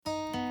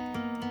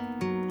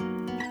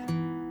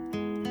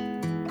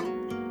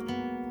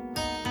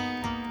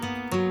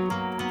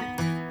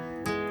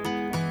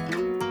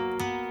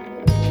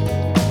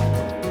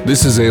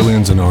This is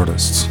Aliens and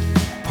Artists,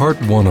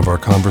 part one of our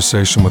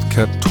conversation with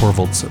Ket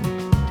Torvaldsen.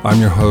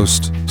 I'm your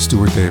host,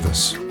 Stuart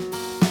Davis.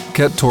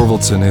 Ket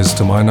Torvaldsen is,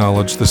 to my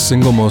knowledge, the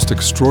single most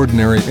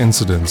extraordinary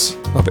incidence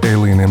of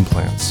alien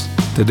implants.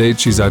 To date,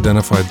 she's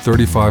identified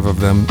 35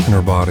 of them in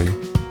her body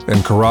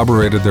and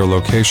corroborated their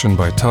location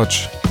by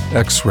touch,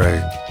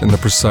 X-ray, and the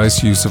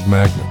precise use of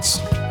magnets.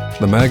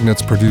 The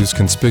magnets produce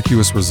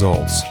conspicuous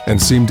results and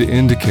seem to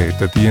indicate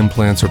that the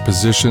implants are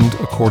positioned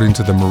according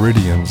to the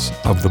meridians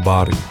of the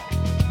body.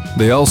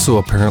 They also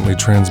apparently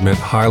transmit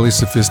highly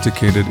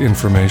sophisticated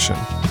information,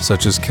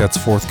 such as Ket's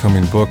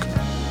forthcoming book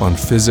on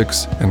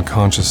physics and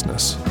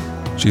consciousness.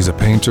 She's a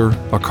painter,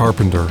 a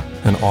carpenter,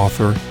 an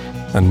author,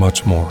 and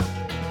much more.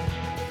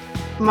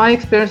 My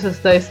experiences,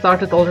 they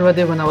started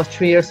already when I was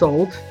 3 years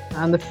old,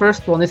 and the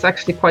first one is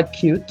actually quite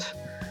cute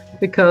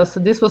because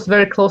this was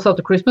very close up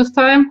to Christmas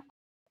time.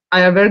 I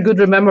have very good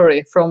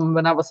memory from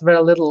when I was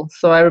very little,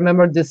 so I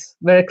remember this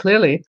very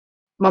clearly.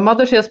 My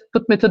mother, she has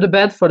put me to the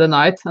bed for the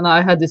night, and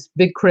I had this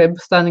big crib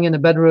standing in the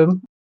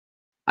bedroom.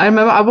 I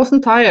remember I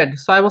wasn't tired,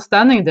 so I was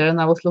standing there and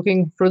I was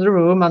looking through the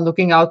room and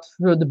looking out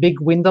through the big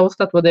windows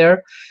that were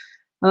there.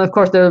 And of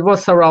course, there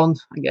was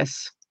around,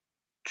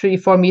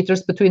 3-4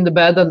 meters between the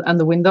bed and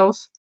the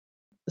windows.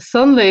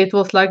 Suddenly, it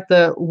was like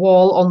the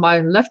wall on my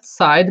left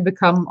side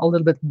become a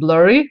little bit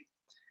blurry.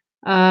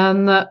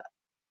 And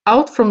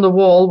out from the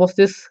wall was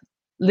this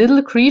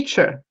little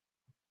creature.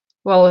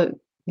 Well,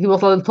 he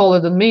was a little taller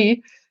than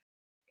me,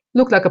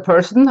 looked like a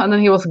person, and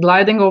then he was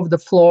gliding over the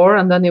floor,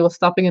 and then he was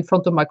stopping in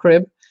front of my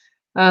crib.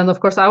 And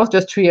of course, I was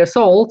just 3 years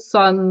old, so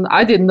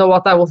I didn't know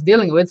what I was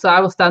dealing with. So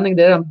I was standing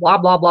there and blah,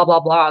 blah, blah, blah,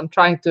 blah, and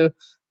trying to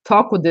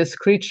talk with this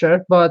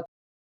creature. But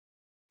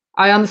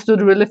I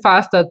understood really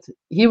fast that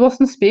he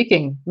wasn't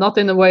speaking, not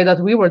in the way that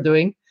we were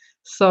doing.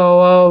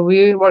 So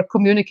we were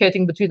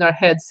communicating between our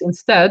heads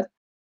instead.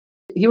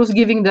 He was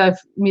giving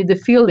me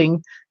the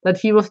feeling that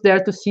he was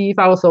there to see if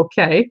I was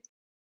okay.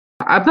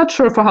 I'm not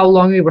sure for how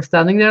long we were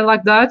standing there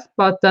like that,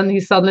 but then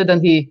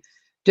he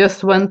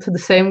just went the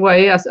same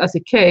way as he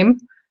came,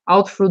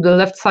 out through the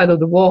left side of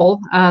the wall,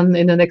 and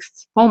in the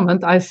next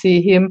moment I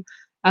see him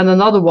and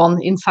another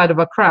one inside of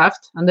a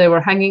craft, and they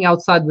were hanging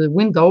outside the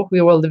window.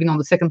 We were living on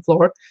the second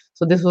floor,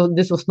 so this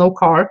was no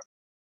car,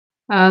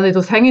 and it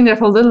was hanging there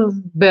for a little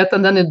bit,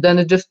 and then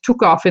it just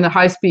took off in a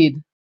high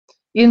speed.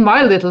 In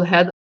my little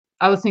head,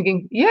 I was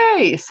thinking,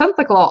 "Yay,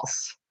 Santa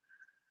Claus!"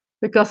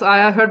 Because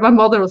I heard my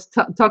mother was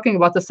talking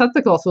about the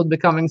Santa Claus would be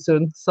coming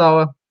soon.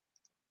 So,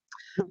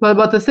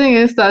 but the thing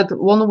is that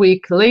 1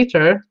 week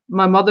later,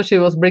 my mother, she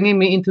was bringing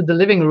me into the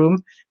living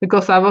room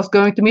because I was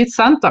going to meet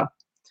Santa.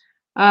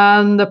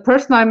 And the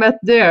person I met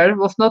there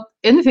was not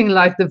anything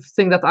like the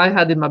thing that I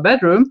had in my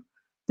bedroom.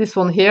 This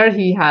one here,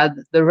 he had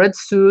the red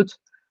suit,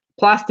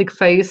 plastic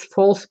face,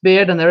 false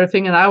beard and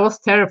everything. And I was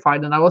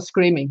terrified and I was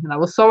screaming and I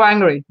was so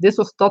angry. This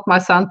was not my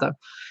Santa.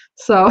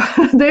 So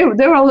they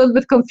were a little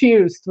bit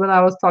confused when I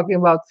was talking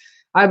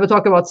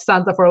about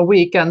Santa for a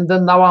week, and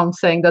then now I'm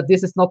saying that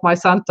this is not my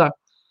Santa.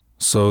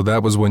 So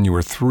that was when you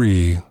were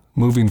 3.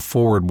 Moving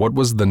forward, what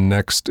was the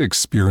next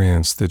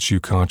experience that you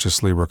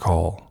consciously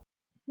recall?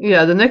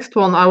 Yeah, the next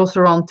one, I was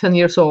around 10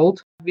 years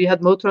old. We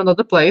had moved to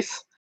another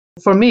place.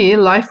 For me,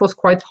 life was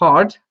quite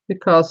hard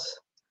because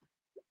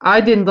I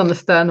didn't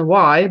understand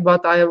why,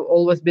 but I have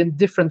always been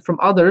different from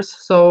others.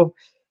 So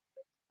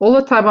all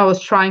the time I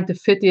was trying to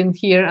fit in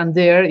here and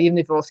there, even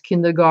if it was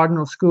kindergarten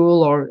or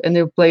school or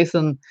any place.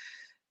 And,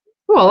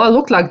 well, I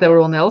looked like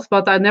everyone else,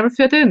 but I never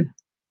fit in.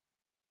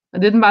 It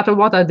didn't matter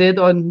what I did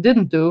or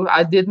didn't do.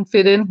 I didn't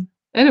fit in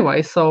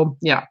anyway. So,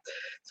 yeah.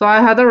 So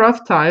I had a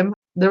rough time.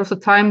 There was a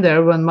time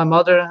there when my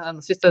mother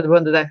and sister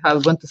went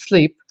to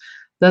sleep.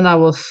 Then I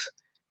was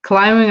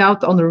climbing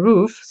out on the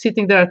roof,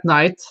 sitting there at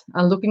night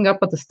and looking up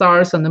at the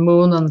stars and the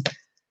moon and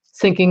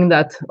thinking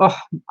that, oh,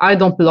 I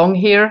don't belong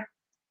here.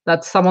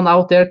 That someone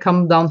out there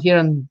come down here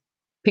and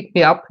pick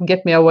me up,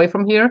 get me away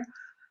from here.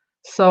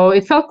 So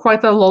it felt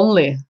quite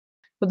lonely.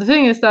 But the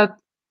thing is that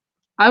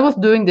I was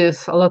doing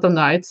this a lot of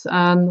nights,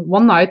 and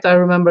one night I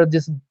remember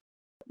this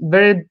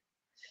very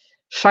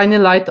shiny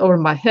light over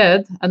my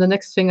head, and the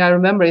next thing I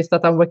remember is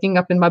that I'm waking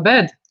up in my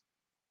bed.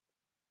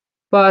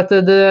 But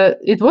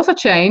it was a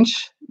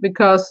change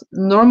because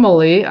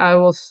normally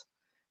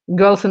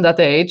girls in that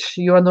age,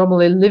 you are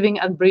normally living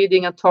and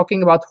breathing and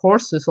talking about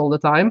horses all the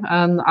time,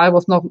 and I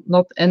was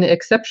not any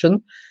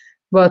exception.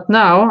 But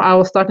now I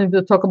was starting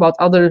to talk about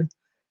other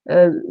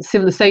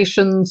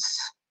civilizations,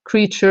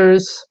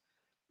 creatures,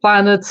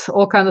 planets,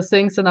 all kinds of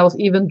things, and I was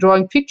even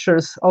drawing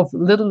pictures of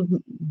little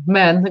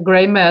men,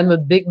 gray men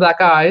with big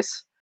black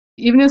eyes.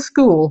 Even in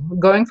school,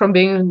 going from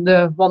being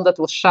the one that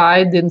was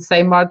shy, didn't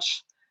say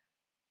much,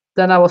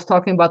 then I was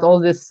talking about all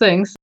these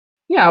things.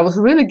 Yeah, I was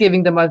really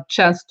giving them a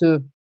chance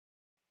to.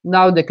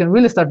 Now they can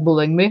really start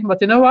bullying me. But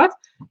you know what?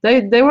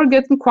 They were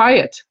getting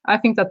quiet. I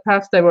think that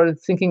perhaps they were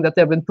thinking that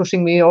they've been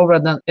pushing me over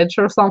an edge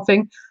or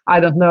something. I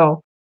don't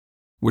know.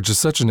 which is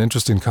such an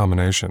interesting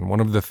combination. One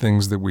of the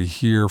things that we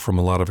hear from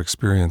a lot of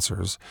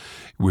experiencers,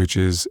 which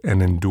is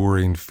an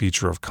enduring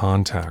feature of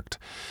contact,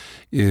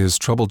 is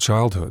troubled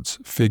childhoods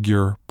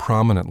figure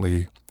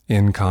prominently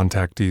in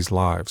contactees'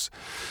 lives.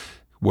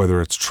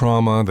 Whether it's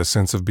trauma, the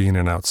sense of being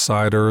an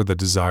outsider, the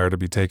desire to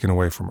be taken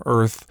away from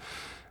Earth.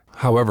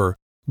 However,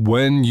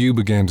 when you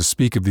began to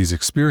speak of these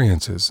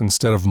experiences,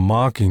 instead of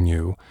mocking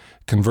you,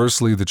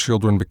 conversely, the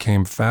children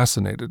became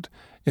fascinated,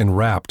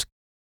 enwrapped.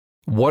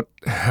 What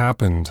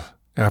happened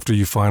after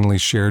you finally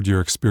shared your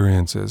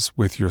experiences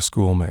with your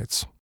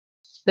schoolmates?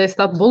 They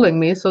stopped bullying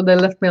me, so they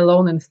left me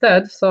alone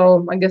instead.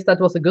 So I guess that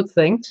was a good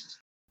thing.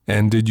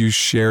 And did you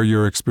share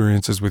your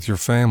experiences with your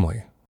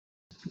family?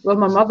 Well,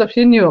 my mother,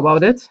 she knew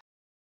about it,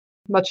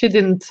 but she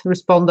didn't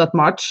respond that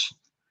much.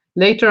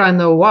 Later, I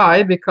know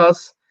why,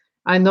 because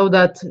I know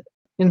that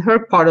in her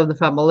part of the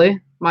family,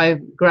 my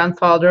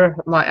grandfather,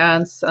 my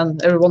aunts,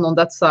 and everyone on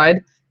that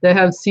side, they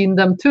have seen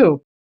them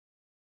too.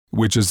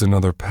 Which is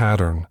another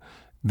pattern.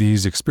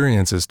 These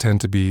experiences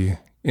tend to be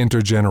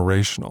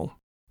intergenerational.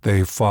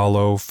 They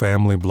follow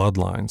family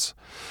bloodlines.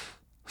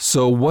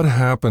 So what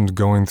happened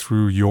going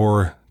through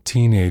your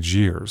teenage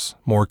years?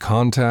 More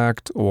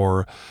contact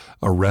or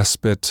a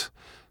respite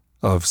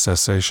of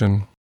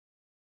cessation?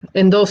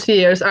 In those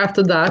years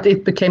after that,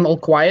 it became all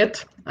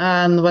quiet.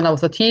 And when I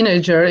was a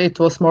teenager, it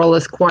was more or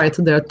less quiet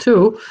there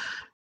too.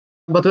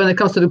 But when it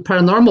comes to the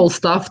paranormal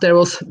stuff, there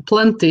was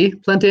plenty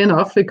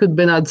enough. It could have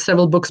been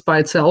several books by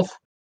itself.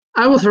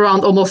 I was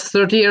around almost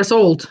 30 years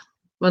old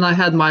when I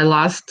had my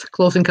last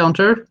close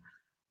encounter.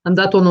 And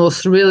that one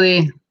was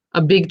really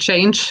a big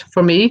change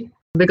for me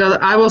because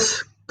I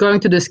was going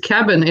to this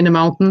cabin in the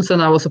mountains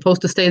and I was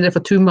supposed to stay there for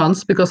 2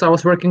 months because I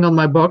was working on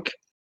my book.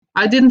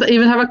 I didn't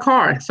even have a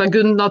car, so I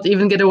could not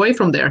even get away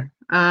from there.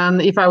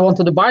 And if I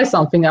wanted to buy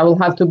something, I will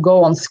have to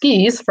go on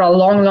skis for a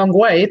long, long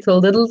way to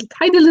a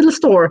tiny little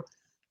store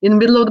in the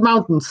middle of the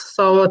mountains.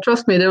 So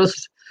trust me, it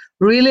was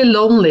really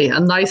lonely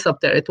and nice up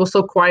there. It was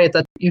so quiet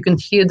that you can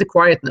hear the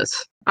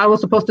quietness. I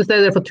was supposed to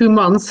stay there for 2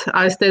 months.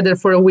 I stayed there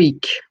for a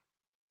week.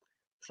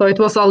 So it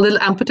was a little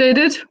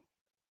amputated.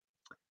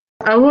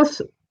 I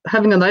was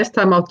having a nice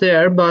time out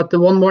there, but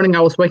one morning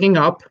I was waking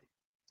up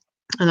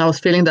and I was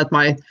feeling that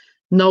my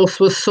nose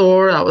was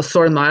sore. I was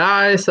sore in my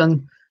eyes,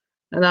 and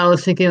I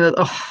was thinking that,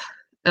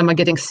 am I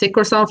getting sick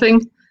or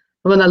something?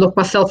 When I looked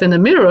myself in the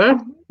mirror,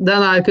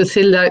 then I could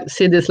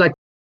see this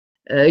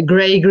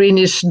gray,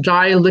 greenish,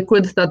 dry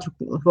liquid that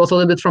was a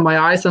little bit from my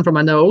eyes and from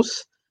my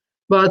nose.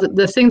 But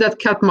the thing that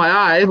caught my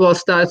eye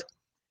was that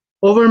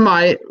over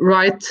my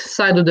right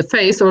side of the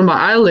face, over my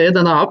eyelid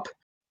and up,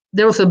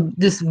 there was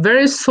this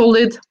very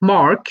solid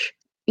mark.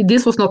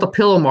 This was not a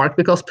pillow mark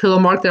because pillow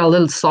marks are a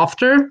little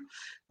softer,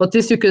 but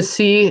this you could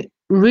see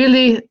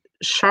really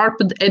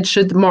sharpened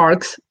edged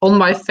marks on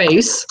my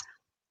face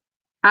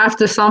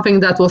after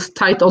something that was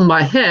tight on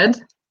my head.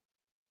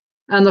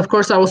 And of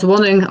course I was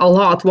wondering a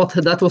lot what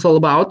that was all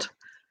about.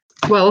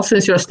 Well,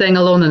 since you're staying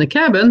alone in a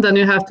cabin, then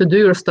you have to do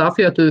your stuff.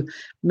 You have to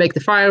make the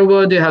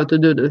firewood, you have to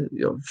do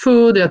your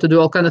food, you have to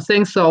do all kinds of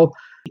things. So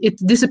it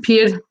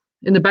disappeared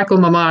in the back of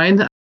my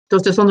mind. It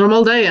was just a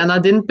normal day and I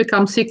didn't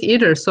become sick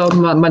either. So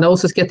my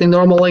nose is getting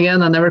normal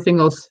again and everything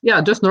was,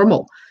 just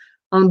normal.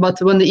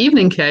 But when the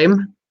evening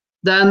came,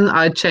 then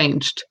I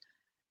changed.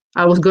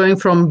 I was going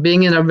from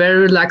being in a very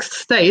relaxed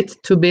state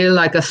to being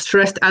like a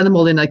stressed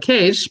animal in a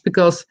cage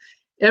because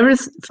every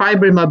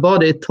fiber in my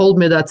body told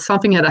me that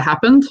something had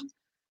happened,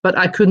 but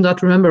I could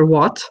not remember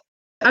what.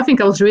 I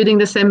think I was reading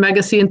the same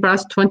magazine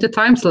perhaps 20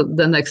 times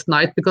the next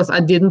night because I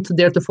didn't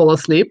dare to fall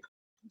asleep.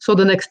 So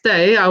the next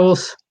day I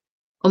was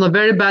on a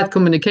very bad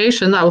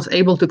communication. I was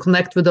able to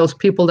connect with those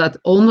people that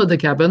owned the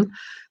cabin.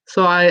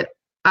 So I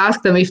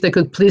asked them if they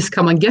could please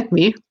come and get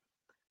me.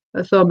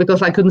 So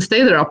because I couldn't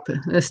stay up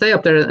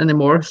there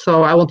anymore,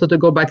 so I wanted to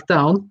go back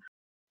down.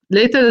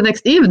 Later the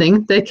next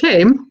evening, they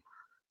came.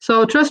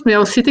 So trust me, I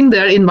was sitting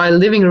there in my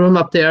living room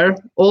up there,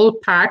 all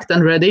packed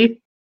and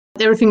ready.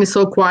 Everything is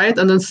so quiet,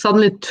 and then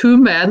suddenly 2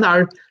 men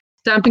are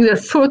stamping their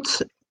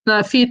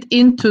feet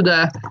into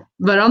the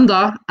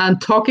veranda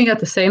and talking at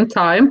the same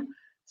time.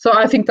 So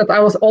I think that I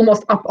was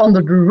almost up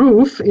under the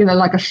roof in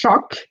like a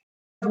shock.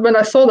 When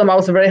I saw them, I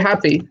was very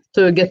happy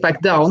to get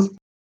back down.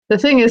 The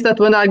thing is that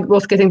when I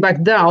was getting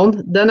back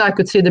down, then I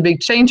could see the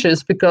big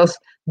changes because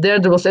there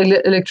was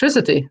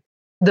electricity.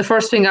 The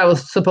first thing I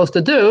was supposed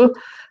to do,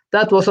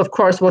 that was, of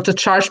course, to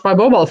charge my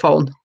mobile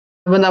phone.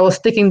 When I was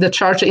sticking the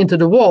charger into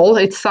the wall,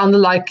 it sounded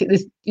like,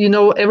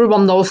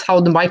 everyone knows how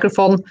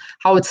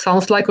it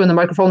sounds like when the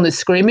microphone is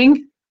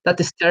screaming. That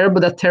is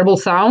terrible, that terrible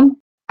sound.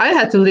 I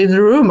had to leave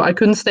the room. I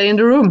couldn't stay in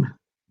the room.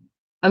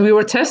 And we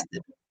were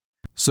tested.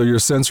 So your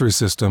sensory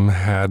system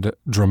had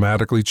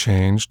dramatically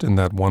changed in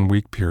that 1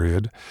 week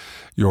period.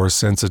 Your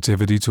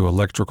sensitivity to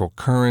electrical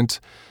current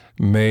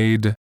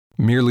made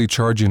merely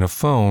charging a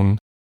phone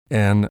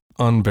an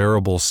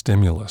unbearable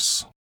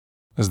stimulus.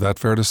 Is that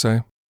fair to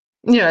say?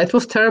 Yeah, it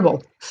was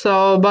terrible.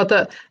 So,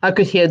 but I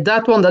could hear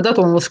that one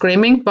was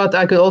screaming, but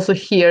I could also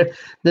hear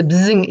the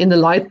bzzing in the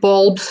light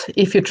bulbs.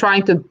 If you're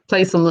trying to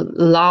play some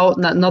loud,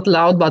 not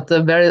loud, but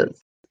very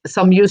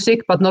some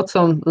music, but not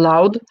so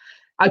loud.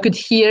 I could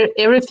hear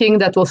everything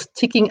that was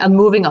ticking and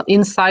moving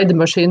inside the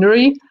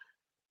machinery.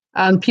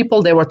 And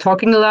people, they were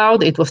talking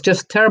loud. It was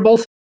just terrible.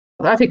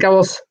 I think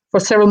for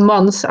several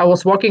months, I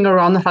was walking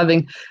around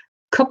having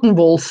cotton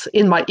balls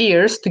in my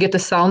ears to get the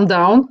sound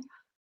down.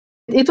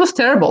 It was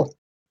terrible.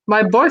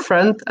 My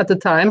boyfriend at the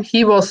time,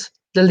 he was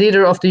the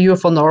leader of the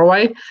UFO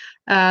Norway,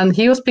 and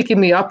he was picking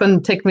me up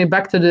and taking me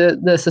back to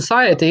the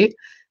society.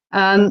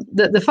 And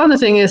the funny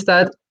thing is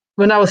that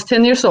when I was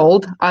 10 years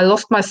old, I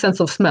lost my sense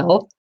of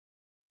smell.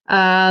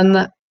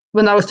 And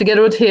when I was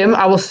together with him,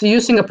 I was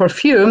using a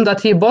perfume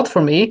that he bought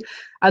for me.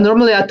 And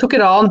normally I took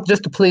it on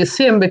just to please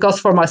him because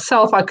for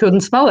myself, I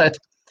couldn't smell it.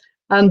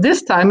 And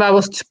this time I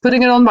was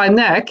putting it on my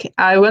neck.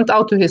 I went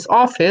out to his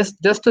office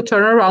just to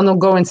turn around and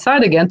go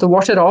inside again to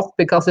wash it off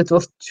because it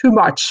was too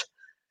much.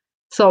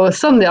 So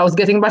suddenly I was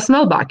getting my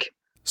smell back.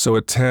 So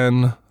at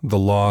 10, the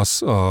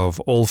loss of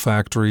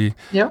olfactory,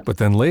 Yeah. but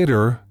then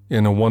later,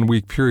 in a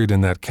 1-week period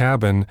in that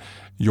cabin,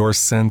 your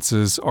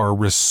senses are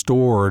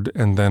restored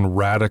and then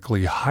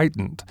radically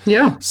heightened.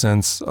 Yeah.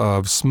 Sense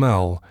of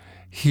smell,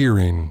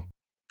 hearing.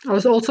 I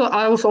was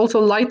also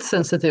light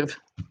sensitive.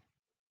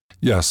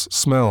 Yes,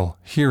 smell,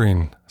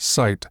 hearing,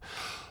 sight,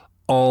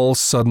 all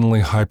suddenly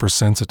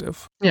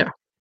hypersensitive. Yeah.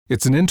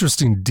 It's an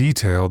interesting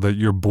detail that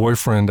your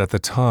boyfriend at the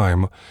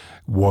time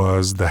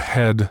was the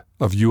head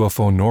of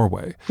UFO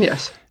Norway.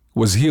 Yes.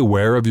 Was he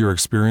aware of your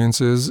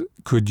experiences?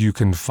 Could you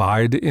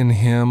confide in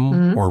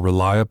him or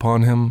rely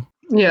upon him?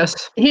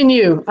 Yes, he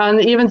knew.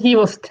 And even he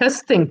was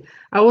testing.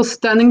 I was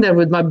standing there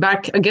with my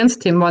back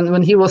against him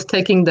when he was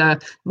taking the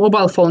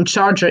mobile phone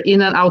charger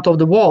in and out of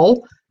the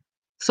wall.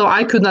 So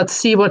I could not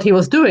see what he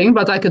was doing,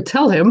 but I could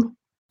tell him.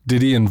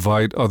 Did he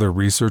invite other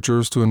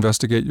researchers to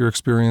investigate your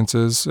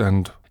experiences?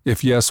 And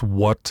if yes,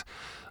 what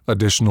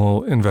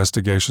additional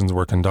investigations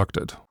were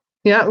conducted?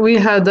 Yeah, we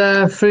had,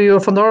 through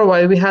UFO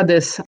Norway, we had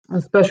this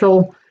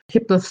special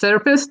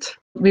hypnotherapist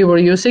we were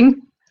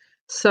using.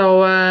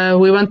 So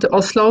we went to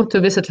Oslo to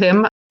visit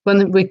him.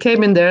 When we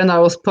came in there and I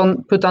was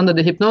put under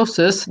the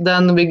hypnosis,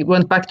 then we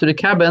went back to the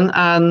cabin.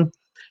 And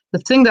the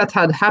thing that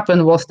had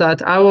happened was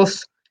that I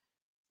was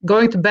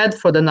going to bed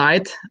for the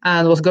night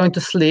and was going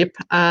to sleep.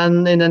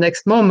 And in the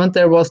next moment,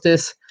 there was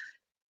this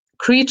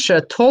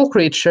creature, tall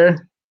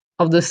creature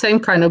of the same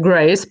kind of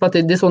grays, but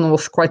this one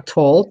was quite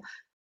tall.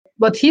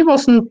 But he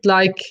wasn't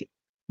like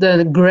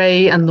the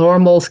gray and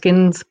normal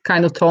skin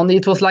kind of tone.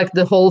 It was like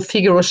the whole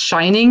figure was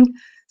shining.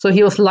 So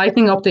he was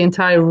lighting up the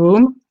entire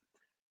room.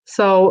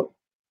 So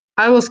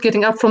I was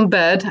getting up from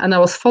bed and I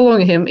was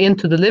following him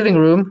into the living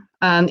room.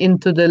 And in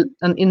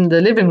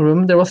the living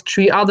room, there was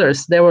 3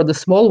 others. They were the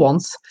small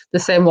ones, the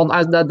same one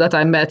that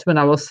I met when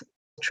I was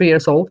 3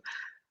 years old.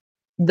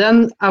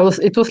 Then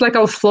it was like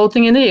I was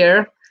floating in the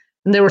air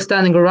and they were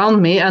standing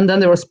around me. And then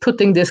they was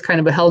putting this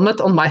kind of a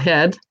helmet on my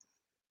head.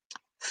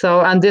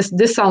 So, and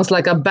this sounds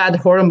like a bad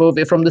horror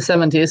movie from the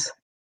 70s.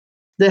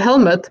 The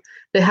helmet,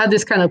 they had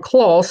this kind of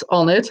claws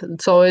on it.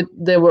 So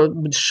they were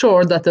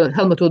sure that the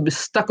helmet would be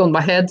stuck on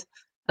my head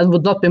and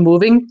would not be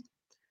moving.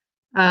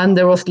 And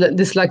there was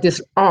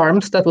this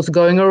arms that was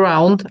going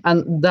around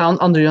and down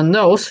under your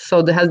nose.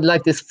 So they had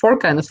like this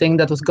fork kind of thing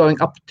that was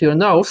going up to your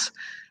nose.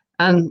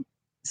 And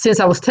since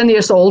I was 10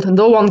 years old,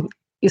 no one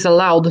is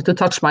allowed to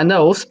touch my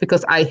nose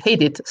because I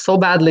hate it so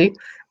badly.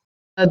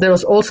 There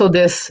was also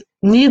this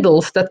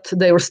needles that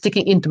they were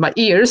sticking into my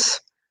ears.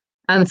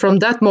 And from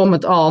that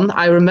moment on,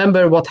 I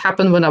remember what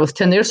happened when I was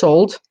 10 years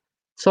old.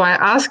 So I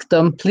asked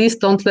them, please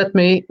don't let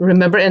me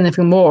remember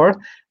anything more.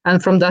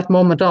 And from that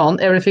moment on,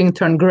 everything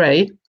turned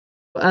gray.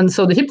 And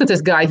so the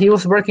hypnotist guy, he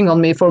was working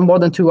on me for more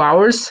than 2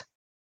 hours.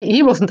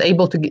 He wasn't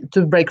able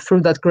to break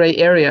through that gray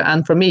area.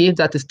 And for me,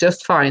 that is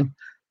just fine.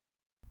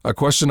 A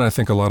question I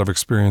think a lot of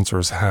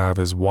experiencers have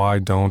is why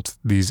don't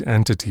these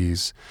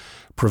entities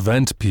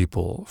prevent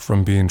people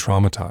from being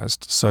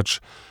traumatized? Such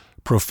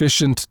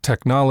proficient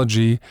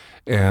technology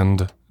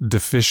and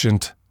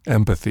deficient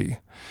empathy.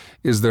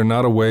 Is there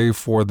not a way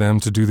for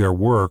them to do their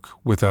work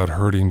without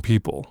hurting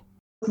people?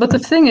 But the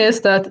thing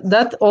is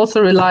that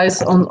also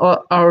relies on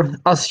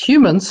us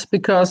humans,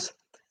 because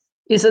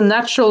it's a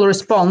natural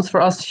response for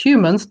us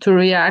humans to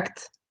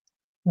react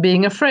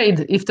being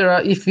afraid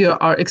if you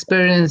are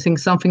experiencing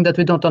something that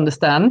we don't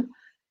understand.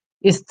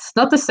 It's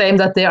not the same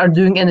that they are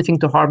doing anything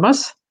to harm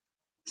us.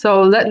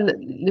 So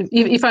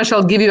if I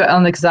shall give you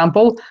an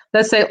example,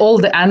 let's say all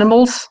the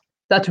animals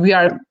that we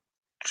are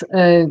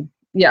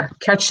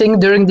catching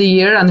during the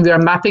year, and we are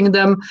mapping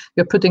them,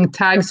 we're putting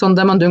tags on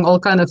them and doing all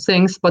kinds of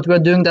things, but we're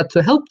doing that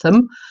to help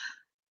them.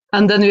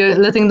 And then we're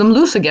letting them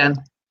loose again.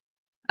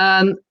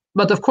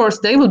 But of course,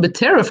 they will be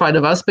terrified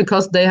of us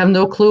because they have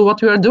no clue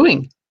what we are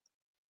doing.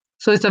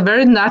 So it's a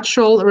very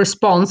natural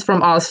response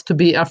from us to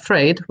be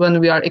afraid when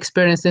we are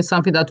experiencing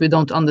something that we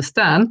don't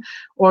understand,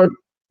 or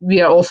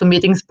we are also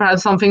meeting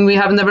perhaps something we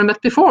have never met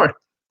before.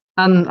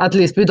 And at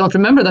least we don't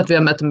remember that we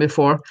have met them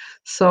before.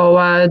 So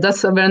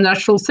that's a very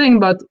natural thing.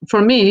 But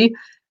for me,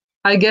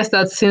 I guess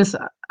that since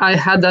I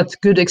had that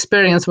good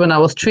experience when I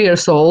was 3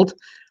 years old,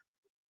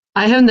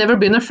 I have never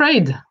been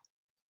afraid.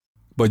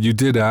 But you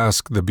did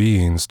ask the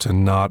beings to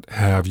not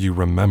have you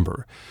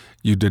remember.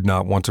 You did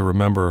not want to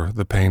remember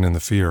the pain and the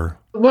fear.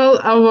 Well,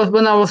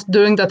 when I was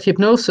doing that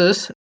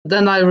hypnosis,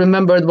 then I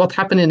remembered what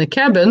happened in the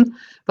cabin,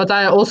 but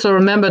I also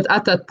remembered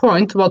at that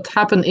point what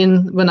happened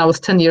when I was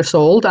 10 years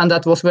old, and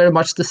that was very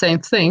much the same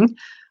thing.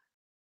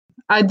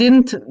 I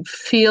didn't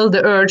feel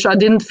the urge. I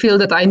didn't feel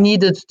that I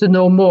needed to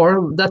know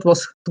more that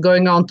was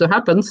going on to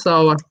happen.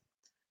 So,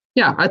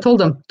 yeah, I told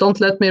them,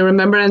 don't let me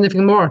remember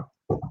anything more.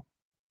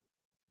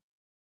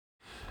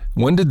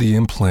 When did the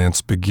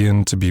implants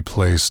begin to be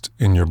placed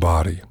in your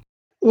body?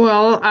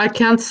 Well, I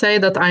can't say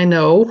that I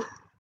know.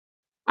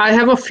 I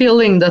have a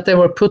feeling that they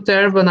were put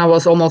there when I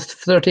was almost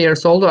 30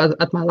 years old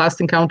at my last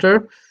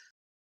encounter.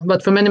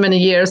 But for many, many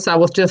years, I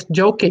was just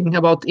joking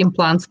about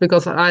implants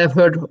because I have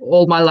heard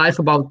all my life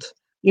about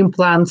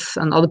implants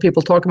and other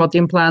people talk about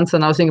implants.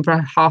 And I was thinking,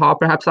 haha,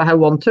 perhaps I have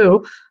one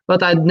too.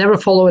 But I'd never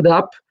follow it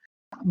up.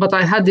 But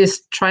I had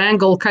this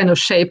triangle kind of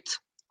shaped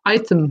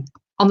item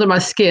under my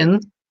skin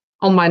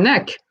on my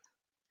neck.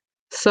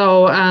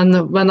 So,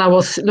 and when I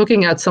was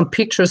looking at some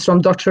pictures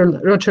from Dr.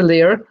 Roger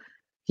Lear,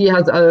 he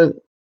had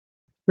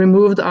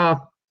removed a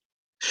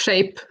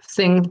shape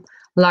thing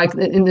like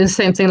in the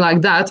same thing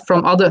like that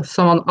from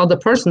some other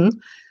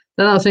person.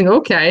 Then I was thinking,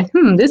 okay,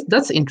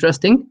 that's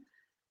interesting.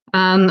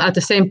 And at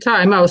the same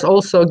time, I was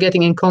also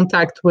getting in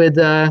contact with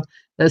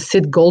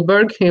Sid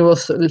Goldberg. He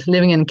was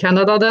living in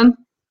Canada then.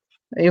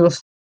 He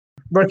was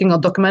working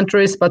on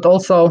documentaries, but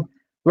also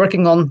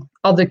working on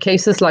other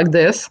cases like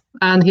this.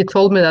 And he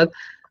told me that,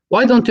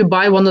 why don't you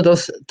buy one of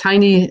those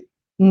tiny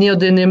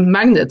neodymium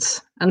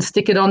magnets and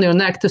stick it on your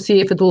neck to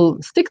see if it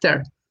will stick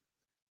there?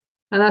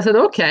 And I said,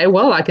 okay,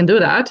 well, I can do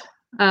that.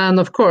 And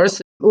of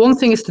course, one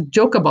thing is to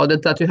joke about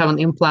it, that you have an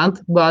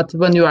implant, but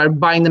when you are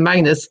buying the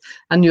magnets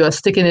and you are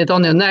sticking it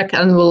on your neck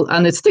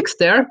and it sticks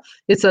there,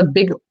 it's a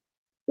big,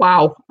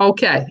 wow,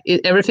 okay.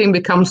 Everything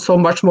becomes so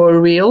much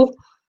more real.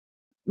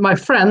 My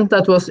friend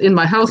that was in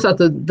my house at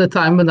the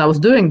time when I was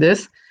doing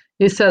this,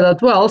 he said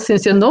that, well,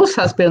 since your nose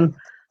has been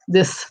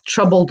this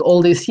troubled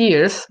all these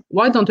years,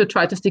 why don't you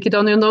try to stick it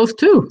on your nose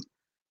too?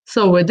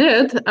 So we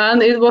did,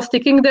 and it was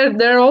sticking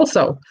there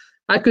also.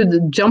 I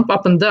could jump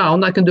up and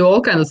down. I could do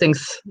all kinds of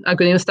things. I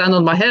could even stand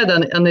on my head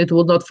and it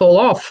would not fall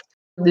off.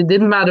 It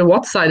didn't matter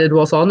what side it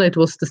was on. It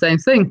was the same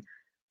thing.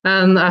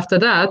 And after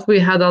that, we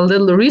had a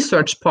little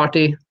research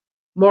party,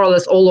 more or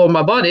less all over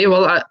my body.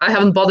 Well, I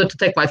haven't bothered to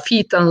take my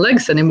feet and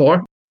legs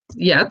anymore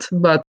yet,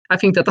 but I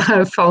think that I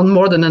have found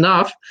more than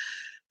enough.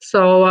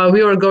 So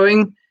we were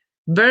going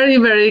very,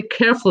 very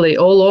carefully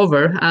all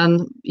over.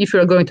 And if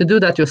you're going to do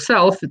that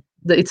yourself,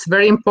 it's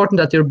very important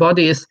that your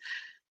body is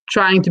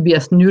trying to be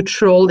as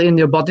neutral in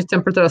your body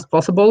temperature as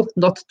possible,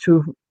 not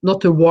too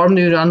warm.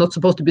 You are not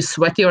supposed to be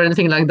sweaty or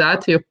anything like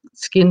that. Your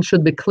skin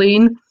should be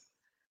clean.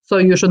 So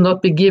you should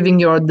not be giving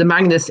the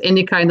magnets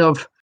any kind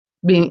of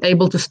being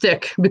able to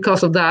stick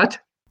because of that.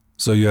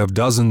 So you have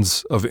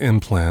dozens of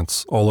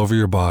implants all over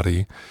your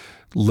body.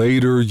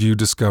 Later, you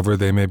discover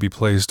they may be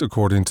placed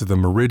according to the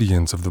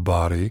meridians of the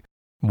body.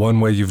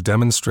 One way you've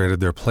demonstrated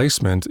their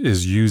placement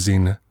is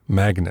using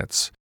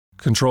magnets,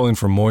 controlling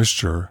for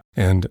moisture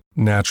and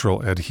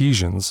natural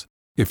adhesions.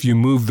 If you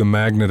move the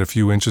magnet a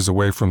few inches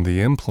away from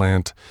the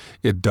implant,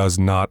 it does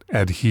not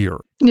adhere.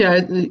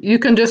 Yeah, you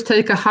can just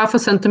take a half a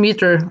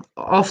centimeter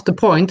off the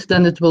point,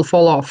 then it will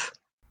fall off.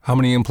 How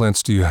many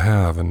implants do you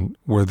have, and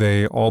were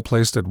they all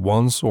placed at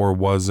once, or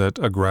was it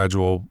a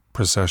gradual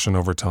procession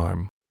over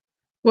time?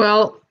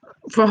 Well,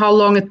 for how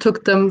long it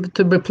took them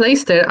to be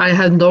placed there, I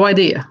had no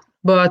idea.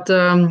 But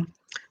the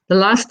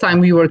last time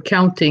we were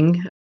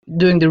counting,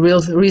 doing the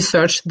real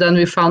research, then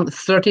we found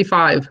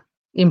 35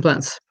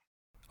 implants.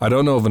 I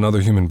don't know of another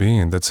human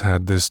being that's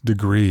had this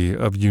degree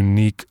of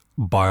unique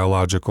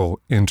biological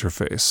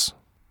interface.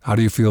 How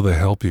do you feel they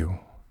help you?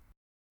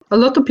 A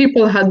lot of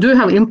people do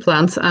have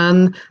implants,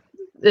 and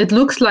it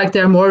looks like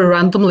they're more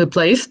randomly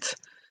placed.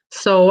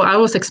 So I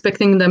was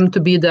expecting them to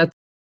be that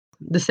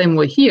the same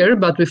way here,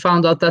 but we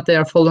found out that they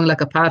are following like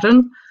a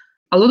pattern.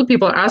 A lot of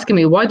people are asking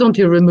me, why don't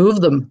you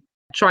remove them?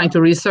 Trying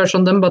to research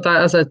on them, but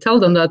as I tell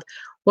them that,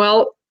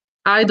 well,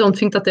 I don't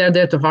think that they're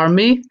there to harm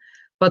me,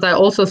 but I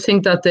also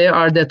think that they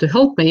are there to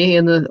help me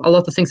in a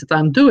lot of things that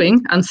I'm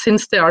doing. And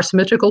since they are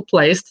symmetrical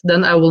placed,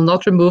 then I will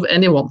not remove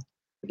anyone.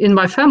 In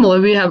my family,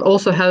 we have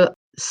also had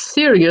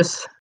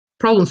serious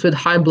problems with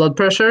high blood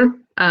pressure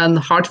and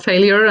heart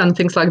failure and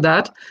things like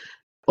that.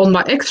 On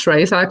my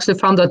x-rays, I actually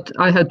found that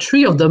I had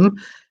 3 of them.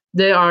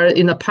 They are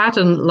in a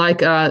pattern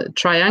like a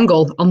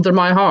triangle under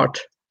my heart.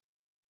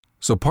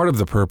 So part of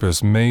the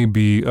purpose may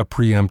be a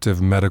preemptive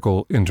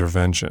medical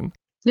intervention.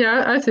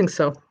 Yeah, I think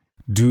so.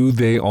 Do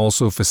they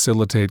also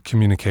facilitate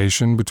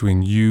communication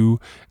between you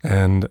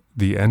and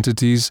the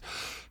entities?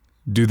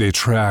 Do they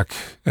track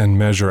and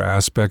measure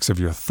aspects of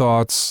your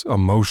thoughts,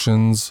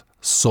 emotions,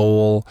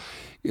 soul,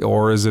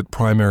 or is it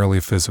primarily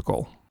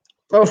physical?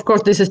 Of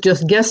course, this is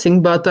just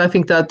guessing, but I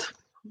think that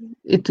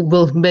it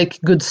will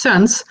make good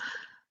sense.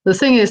 The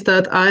thing is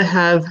that I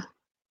have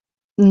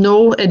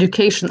no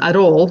education at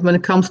all when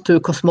it comes to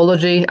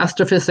cosmology,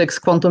 astrophysics,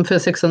 quantum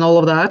physics, and all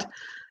of that.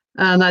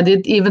 and I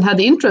did even had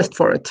the interest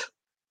for it.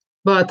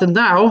 But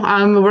now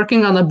I'm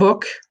working on a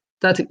book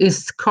that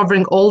is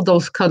covering all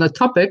those kind of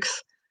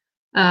topics,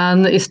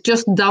 and it's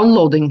just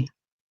downloading.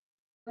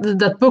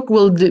 That book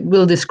will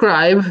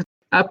describe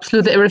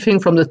absolutely everything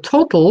from the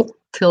total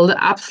till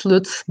the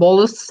absolute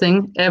smallest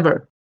thing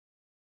ever.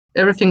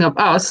 Everything of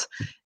us,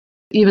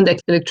 even the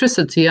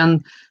electricity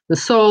and the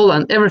soul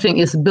and everything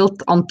is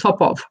built on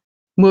top of,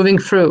 moving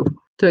through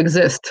to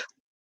exist.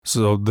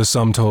 So the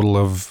sum total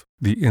of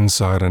the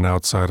inside and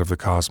outside of the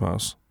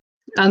cosmos.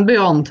 And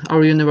beyond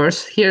our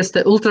universe, here's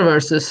the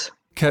ultraverses.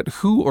 Ket,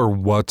 who or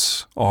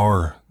what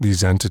are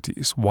these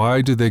entities?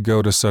 Why do they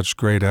go to such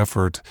great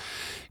effort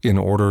in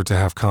order to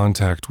have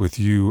contact with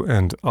you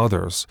and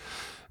others?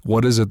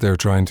 What is it they're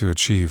trying to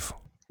achieve?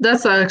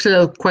 That's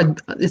actually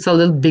it's a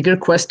little bigger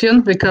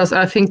question, because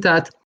I think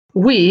that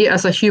we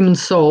as a human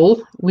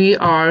soul, we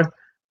are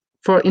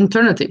for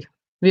eternity.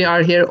 We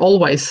are here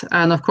always.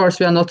 And of course,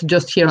 we are not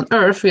just here on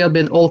Earth. We have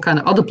been all kind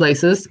of other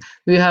places.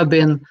 We have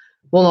been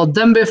one of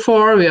them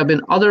before. We have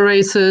been other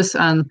races,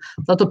 and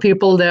a lot of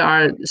people, they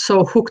are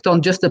so hooked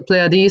on just the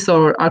Pleiades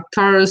or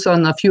Arcturus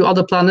and a few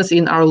other planets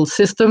in our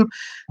system.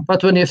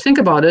 But when you think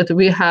about it,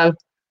 we have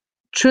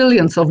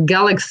trillions of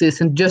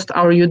galaxies in just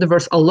our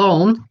universe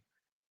alone.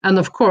 And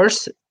of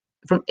course,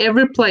 from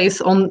every place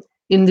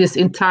in this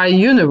entire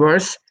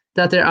universe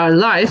that there are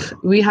life,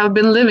 we have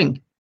been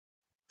living.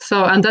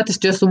 So, and that is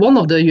just one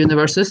of the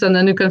universes. And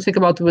then you can think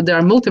about there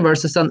are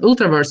multiverses and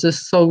ultraverses.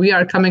 So we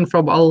are coming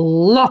from a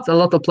lot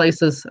of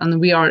places, and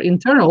we are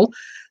internal.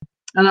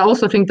 And I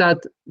also think that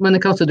when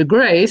it comes to the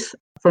grays,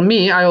 for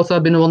me, I also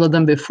have been one of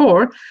them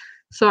before.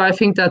 So I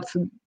think that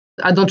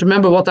I don't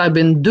remember what I've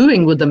been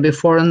doing with them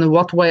before and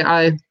what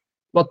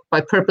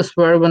my purpose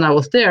were when I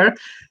was there.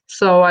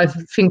 So I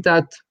think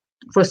that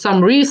for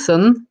some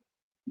reason,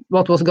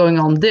 what was going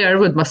on there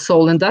with my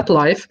soul in that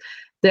life,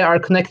 they are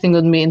connecting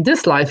with me in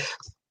this life.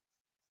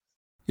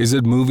 Is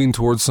it moving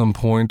towards some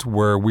point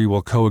where we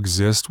will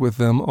coexist with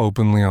them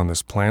openly on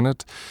this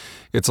planet?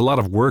 It's a lot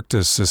of work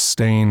to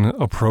sustain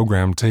a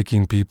program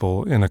taking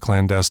people in a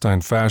clandestine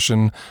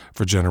fashion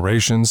for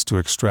generations to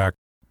extract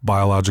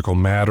biological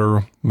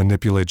matter,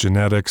 manipulate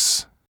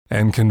genetics,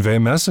 and convey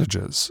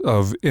messages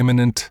of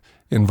imminent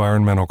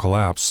environmental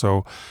collapse.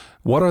 So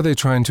what are they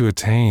trying to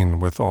attain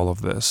with all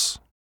of this?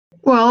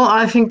 Well,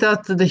 I think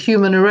that the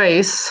human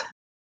race,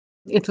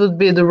 it would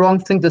be the wrong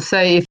thing to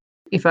say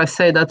if I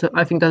say that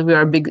I think that we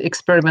are a big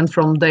experiment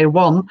from day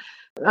one.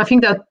 I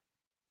think that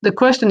the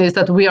question is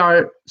that we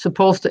are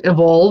supposed to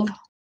evolve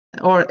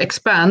or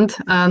expand.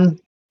 And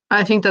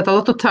I think that a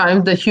lot of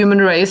time, the human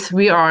race,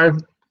 we are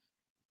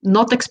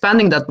not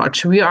expanding that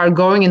much. We are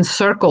going in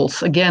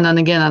circles again and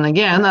again and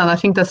again. And I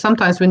think that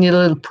sometimes we need a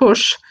little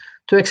push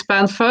to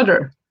expand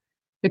further,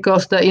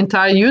 because the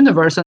entire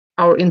universe and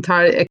our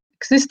entire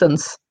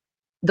existence,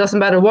 doesn't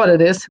matter what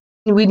it is,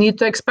 we need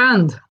to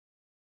expand.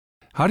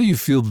 How do you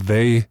feel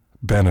they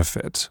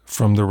benefit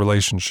from the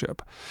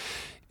relationship?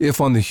 If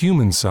on the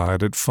human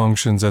side it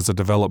functions as a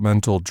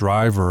developmental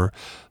driver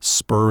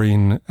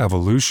spurring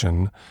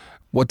evolution,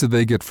 what do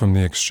they get from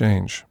the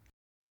exchange?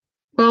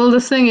 Well,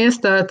 the thing is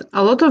that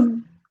a lot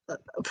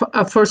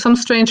of, for some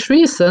strange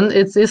reason,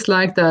 it's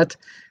like that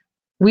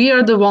we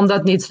are the one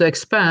that needs to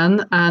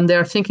expand, and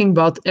they're thinking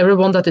about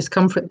everyone that is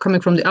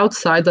coming from the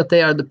outside, that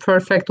they are the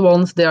perfect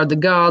ones, they are the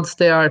gods,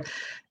 they're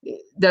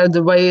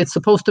the way it's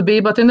supposed to be.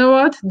 But you know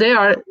what? They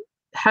are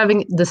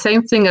having the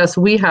same thing as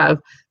we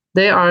have.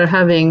 They are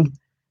having,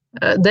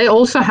 they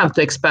also have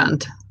to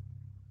expand.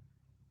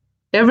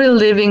 Every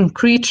living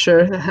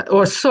creature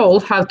or soul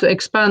have to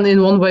expand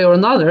in one way or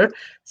another.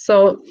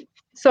 So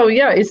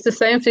yeah, it's the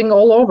same thing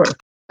all over.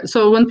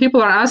 So when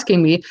people are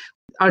asking me,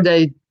 are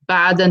they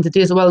bad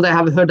entities? Well, they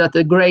have heard that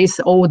the grays,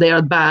 oh, they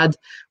are bad,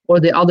 or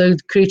the other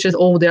creatures,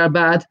 oh, they are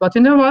bad. But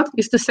you know what?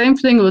 It's the same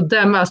thing with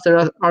them as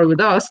there are with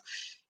us.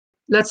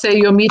 Let's say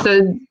you meet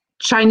a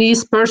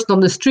Chinese person on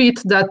the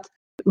street that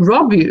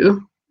rob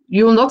you.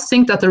 You will not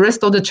think that the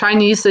rest of the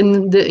Chinese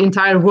in the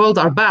entire world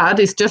are bad.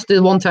 It's just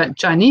the one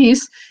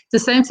Chinese. It's the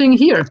same thing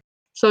here.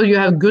 So you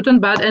have good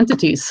and bad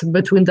entities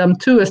between them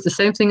too. It's the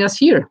same thing as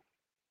here.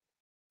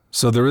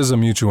 So there is a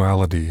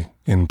mutuality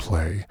in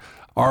play.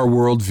 Our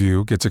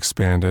worldview gets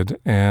expanded,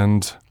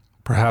 and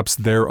perhaps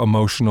their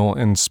emotional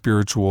and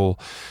spiritual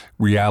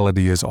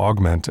reality is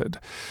augmented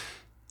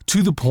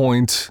to the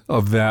point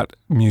of that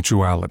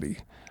mutuality.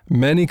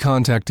 Many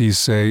contactees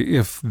say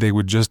if they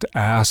would just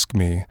ask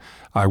me,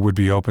 I would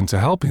be open to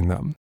helping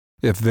them.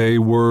 If they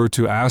were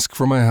to ask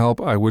for my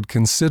help, I would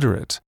consider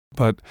it.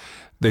 But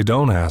they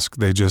don't ask,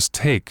 they just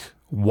take.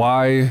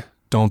 Why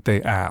don't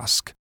they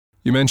ask?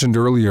 You mentioned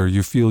earlier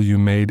you feel you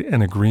made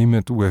an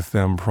agreement with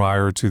them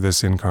prior to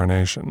this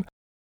incarnation.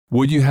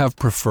 Would you have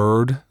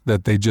preferred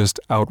that they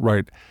just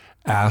outright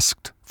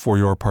asked for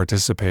your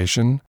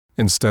participation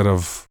instead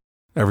of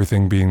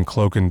everything being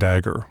cloak and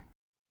dagger?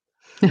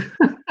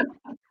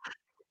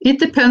 It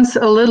depends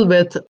a little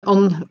bit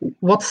on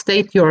what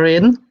state you're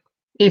in,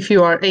 if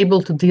you are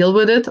able to deal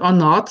with it or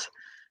not.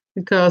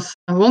 Because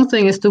one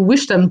thing is to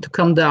wish them to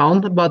come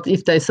down, but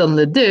if they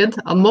suddenly did,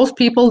 most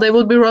people, they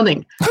would be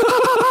running.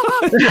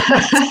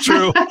 That's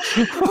true.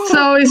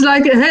 So it's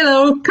like,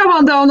 hello, come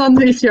on down,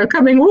 and if you're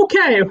coming,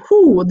 okay,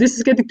 this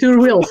is getting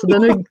too real. So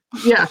then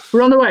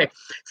run away.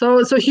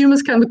 So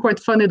humans can be quite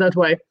funny that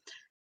way.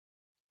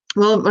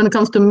 Well, when it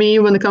comes to me,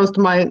 when it comes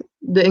to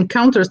the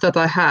encounters that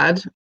I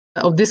had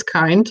of this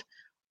kind,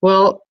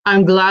 well,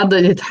 I'm glad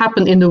that it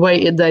happened in the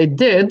way they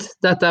did,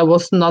 that I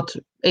was not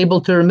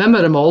able to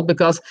remember them all,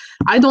 because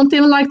I don't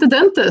even like the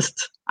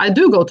dentist. I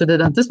do go to the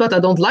dentist, but I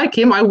don't like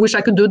him. I wish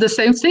I could do the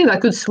same thing. I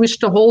could switch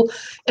the whole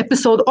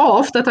episode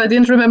off, that I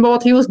didn't remember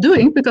what he was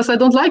doing because I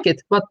don't like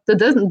it. But the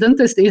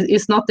dentist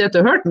is not there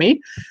to hurt me.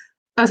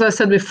 As I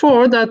said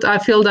before, that I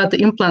feel that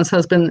the implants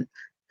has been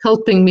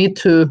helping me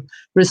to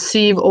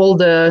receive all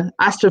the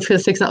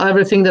astrophysics and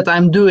everything that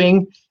I'm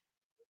doing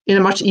in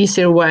a much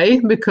easier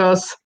way,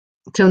 because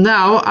till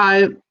now,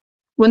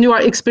 when you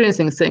are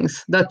experiencing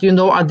things that you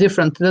know are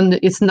different, then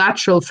it's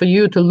natural for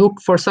you to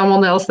look for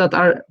someone else that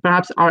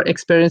perhaps are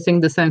experiencing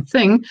the same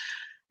thing.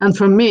 And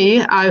for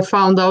me, I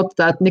found out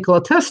that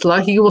Nikola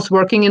Tesla, he was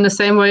working in the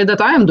same way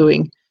that I am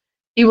doing.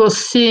 He was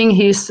seeing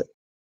his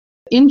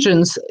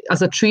engines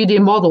as a 3D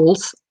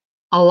models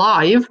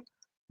alive,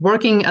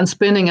 working and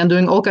spinning and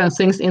doing all kinds of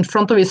things in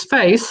front of his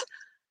face,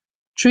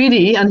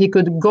 3D, and he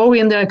could go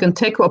in there and can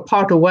take a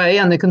part away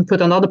and he can put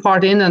another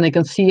part in and he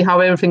can see how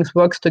everything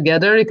works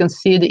together. He can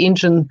see the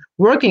engine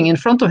working in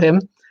front of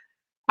him.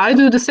 I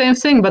do the same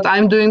thing, but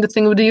I'm doing the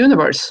thing with the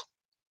universe.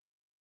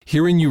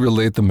 Hearing you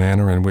relate the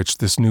manner in which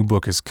this new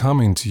book is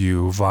coming to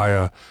you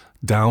via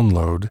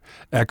download,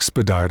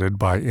 expedited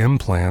by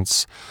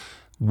implants,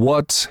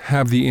 what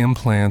have the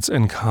implants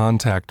and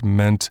contact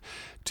meant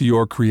to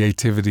your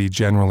creativity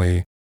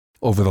generally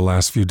over the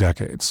last few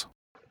decades?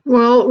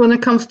 Well, when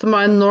it comes to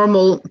my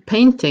normal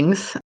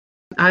paintings,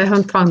 I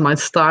haven't found my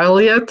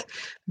style yet,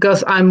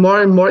 because I'm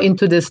more and more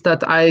into this,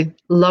 that I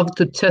love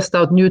to test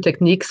out new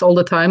techniques all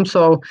the time.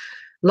 So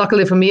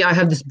luckily for me, I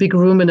have this big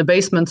room in the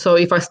basement. So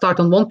if I start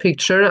on one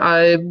picture,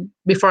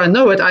 before I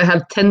know it, I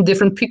have 10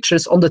 different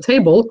pictures on the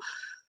table,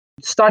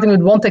 starting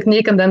with one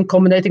technique and then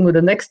combinating with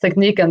the next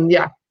technique. And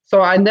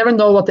so I never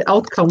know what the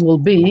outcome will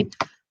be.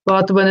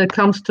 But when it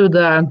comes to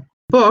the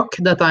book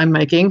that I'm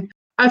making,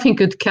 I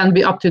think it can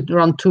be up to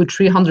around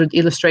 200-300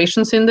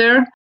 illustrations in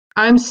there.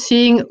 I'm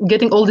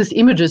getting all these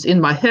images in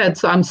my head.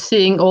 So I'm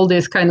seeing all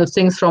these kind of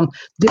things from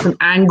different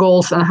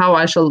angles and how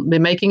I shall be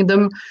making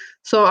them.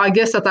 So I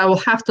guess that I will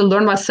have to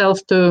learn myself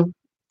to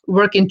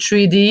work in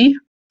 3D.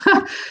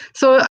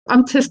 So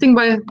I'm testing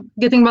by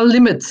getting my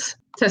limits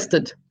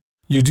tested.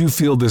 You do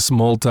feel this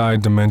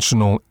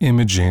multi-dimensional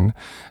imaging,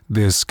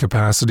 this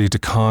capacity to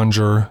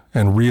conjure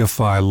and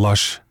reify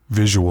lush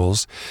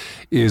visuals,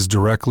 is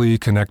directly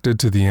connected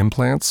to the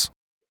implants?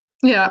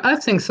 Yeah, I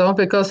think so,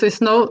 because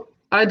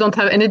I don't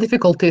have any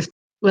difficulties.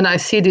 When I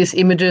see these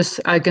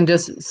images, I can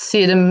just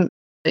see them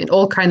in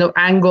all kind of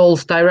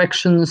angles,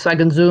 directions. I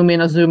can zoom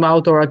in or zoom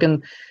out, or I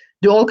can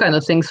do all kind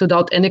of things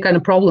without any kind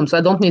of problems.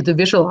 I don't need to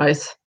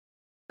visualize.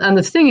 And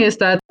the thing is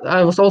that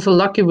I was also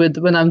lucky with,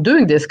 when I'm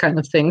doing these kind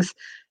of things,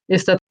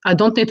 is that I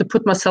don't need to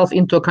put myself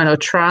into a kind of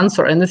trance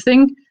or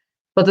anything.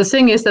 But the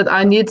thing is that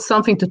I need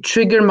something to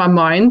trigger my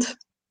mind.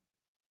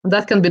 And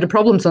that can be the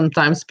problem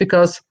sometimes,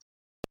 because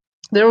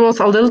there was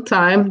a little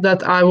time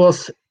that I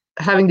was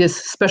having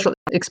this special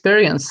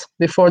experience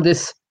before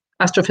this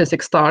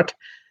astrophysics start.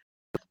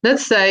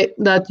 Let's say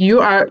that you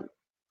are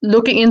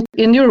looking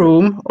in your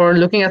room or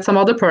looking at some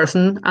other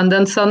person, and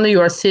then suddenly you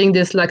are seeing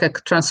this like a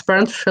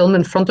transparent film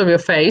in front of your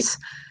face,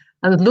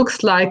 and it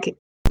looks like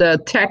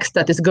the text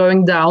that is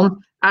going down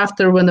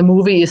after when the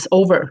movie is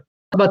over.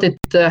 But it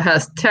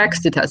has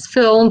text, it has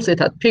films, it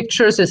had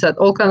pictures, it had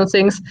all kinds of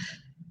things.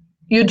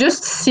 You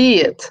just see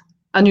it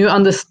and you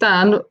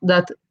understand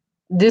that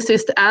this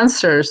is the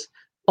answers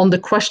on the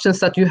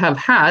questions that you have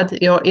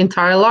had your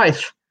entire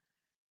life.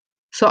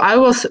 So I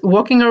was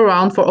walking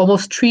around for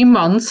almost 3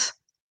 months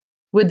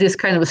with this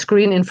kind of a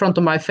screen in front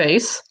of my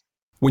face.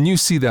 When you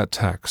see that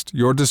text,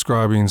 you're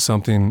describing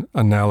something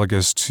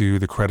analogous to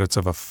the credits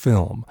of a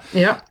film.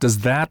 Yeah. Does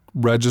that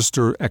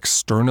register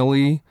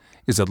externally?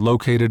 Is it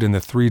located in the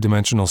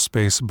three-dimensional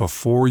space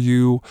before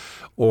you,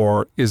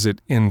 or is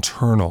it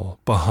internal,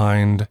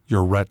 behind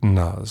your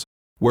retinas?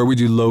 Where would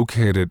you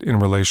locate it in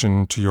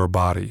relation to your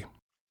body?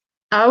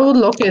 I would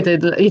locate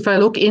it. If I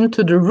look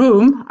into the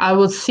room, I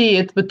would see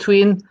it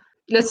between,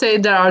 let's say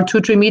there are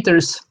 2-3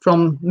 meters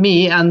from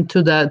me and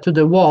to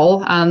the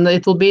wall, and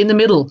it will be in the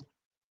middle.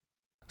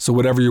 So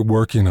whatever you're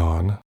working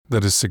on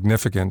that is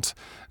significant,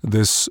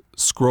 this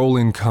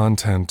scrolling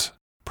content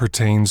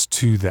pertains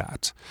to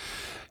that.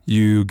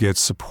 You get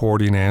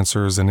supporting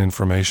answers and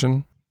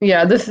information?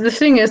 Yeah, the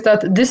thing is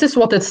that this is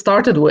what it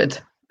started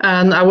with.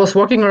 And I was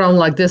walking around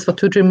like this for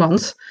 2-3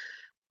 months.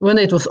 When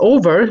it was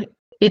over,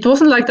 it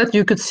wasn't like that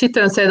you could sit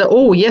there and say that,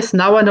 oh, yes,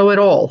 now I know it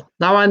all.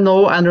 Now I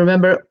know and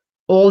remember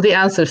all the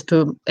answers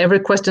to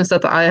every question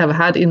that I have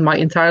had in my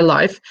entire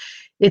life.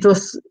 It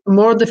was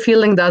more the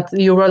feeling that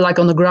you were like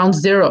on the ground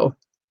zero.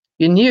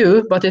 You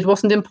knew, but it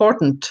wasn't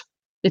important.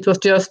 It was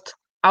just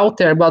out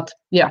there, but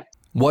yeah.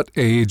 What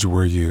age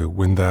were you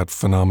when that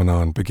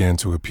phenomenon began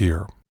to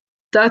appear?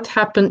 That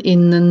happened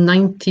in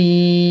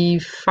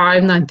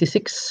 95,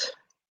 96.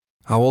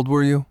 How old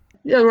were you?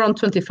 Yeah, around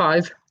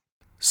 25.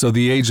 So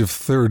the age of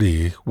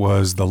 30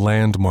 was the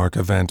landmark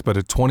event, but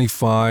at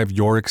 25,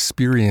 you're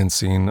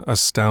experiencing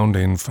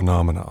astounding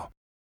phenomena.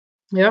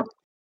 Yeah.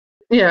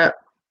 Yeah.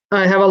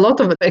 I have a lot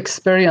of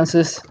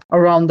experiences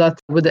around that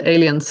with the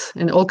aliens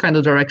in all kinds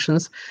of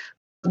directions.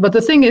 But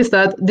the thing is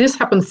that this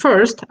happened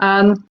first,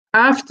 and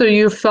after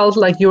you felt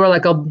like you were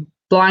like a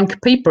blank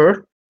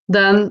paper,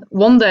 then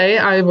one day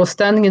I was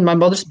standing in my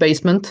mother's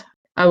basement.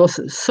 I was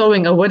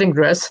sewing a wedding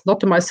dress, not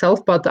to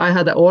myself, but I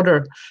had an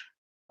order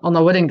on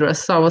a wedding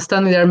dress. So I was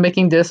standing there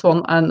making this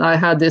one, and I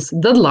had this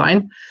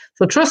deadline.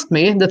 So trust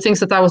me, the things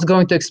that I was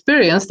going to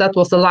experience, that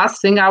was the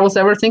last thing I was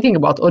ever thinking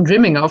about or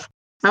dreaming of.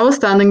 I was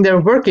standing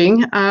there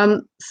working,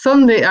 and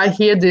suddenly I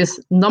hear these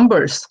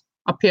numbers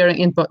appearing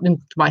into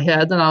my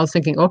head, and I was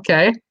thinking,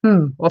 okay,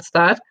 what's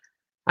that?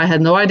 I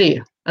had no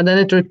idea. And then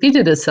it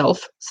repeated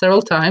itself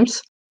several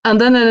times.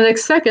 And then in the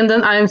next second,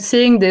 then I'm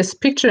seeing this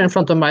picture in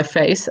front of my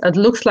face. It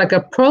looks like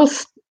a pearl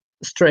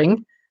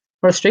string,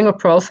 or a string of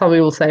pearls, how we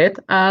will say it.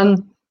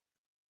 And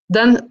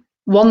then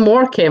one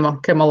more came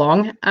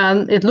along,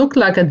 and it looked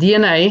like a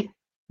DNA,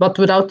 but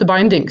without the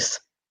bindings.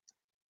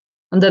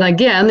 And then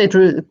again, it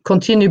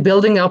continued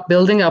building up,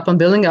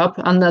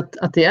 and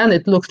at the end,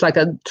 it looks like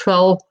a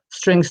 12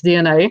 strings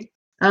DNA.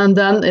 And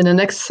then in the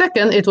next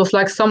second, it was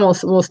like someone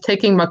was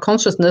taking my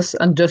consciousness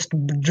and just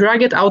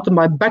drag it out of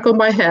my back of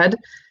my head,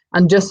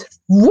 and just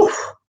woof,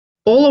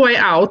 all the way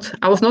out.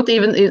 I was not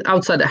even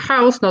outside the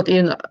house, not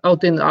even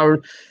out in our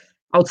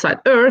outside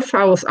Earth.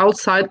 I was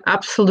outside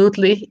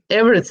absolutely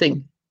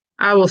everything.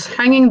 I was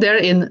hanging there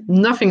in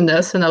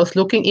nothingness, and I was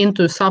looking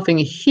into something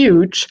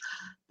huge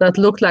that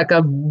looked like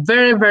a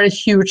very, very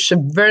huge,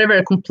 very,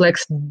 very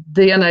complex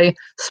DNA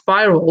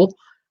spiral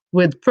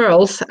with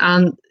pearls,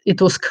 and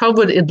it was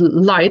covered in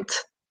light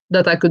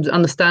that I could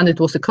understand it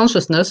was the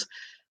consciousness.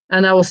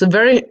 And I was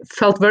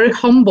felt very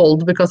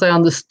humbled, because I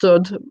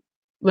understood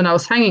when I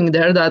was hanging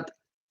there that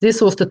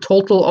this was the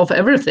total of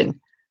everything.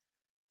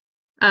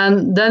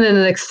 And then in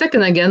the next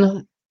second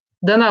again,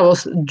 then I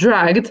was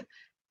dragged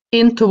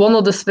into one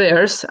of the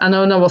spheres, and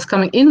when I was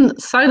coming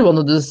inside one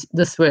of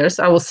the spheres,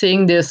 I was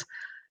seeing this.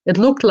 It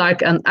looked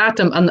like an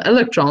atom and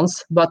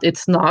electrons, but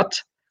it's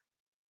not.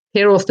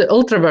 Here was the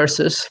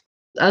ultraverses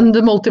and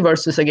the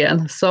multiverses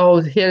again. So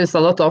here is a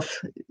lot of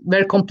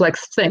very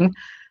complex thing.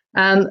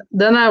 And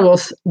then I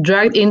was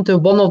dragged into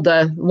one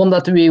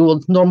that we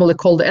would normally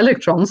call the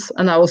electrons,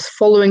 and I was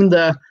following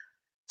the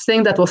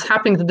thing that was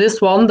happening to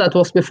this one that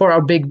was before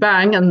our Big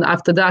Bang. And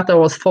after that, I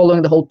was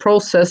following the whole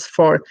process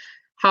for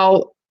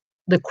how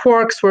the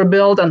quarks were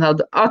built and how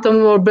the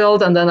atoms were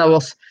built. And then I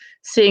was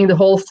seeing the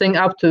whole thing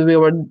up to we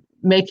were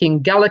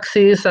making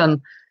galaxies. And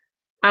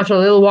after a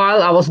little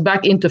while, I was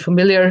back into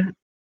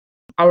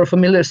our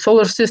familiar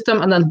solar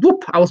system. And then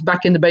whoop, I was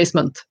back in the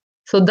basement.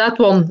 So that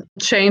one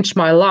changed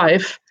my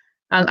life.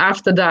 And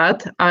after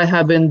that, I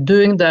have been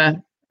doing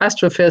the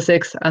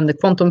astrophysics and the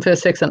quantum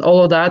physics and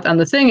all of that. And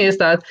the thing is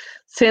that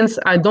since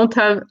I don't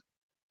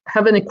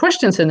have any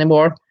questions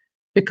anymore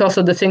because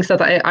of the things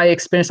that I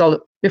experienced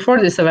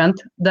before this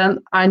event, then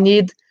I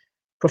need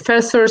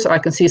professors, or I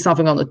can see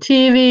something on the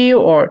TV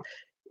or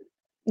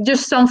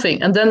just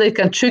something. And then it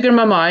can trigger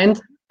my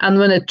mind. And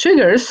when it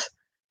triggers,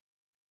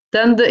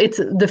 then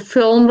the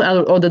film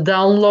or the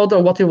download,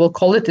 or what you will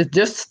call it, it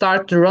just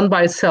starts to run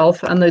by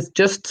itself, and it's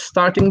just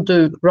starting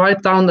to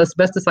write down as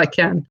best as I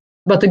can.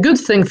 But the good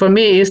thing for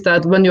me is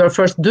that when you are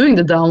first doing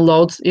the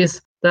downloads,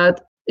 is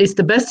that it's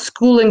the best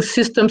schooling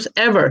systems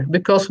ever,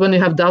 because when you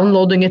have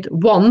downloading it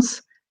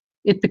once,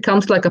 it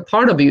becomes like a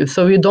part of you.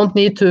 So you don't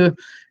need to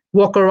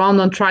walk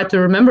around and try to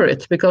remember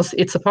it, because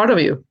it's a part of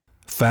you.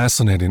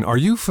 Fascinating. Are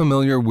you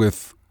familiar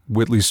with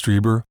Whitley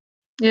Strieber?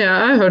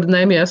 Yeah, I heard the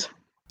name, yes.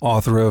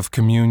 Author of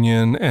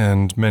Communion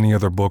and many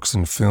other books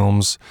and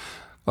films.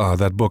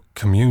 That book,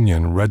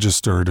 Communion,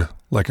 registered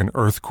like an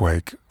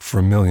earthquake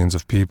for millions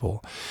of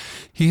people.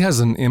 He has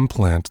an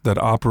implant that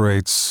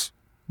operates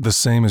the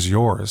same as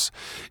yours.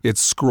 It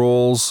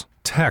scrolls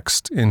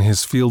text in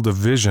his field of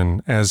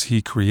vision as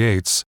he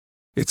creates.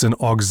 It's an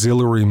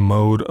auxiliary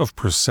mode of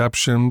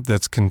perception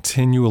that's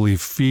continually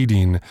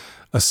feeding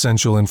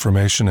essential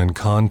information and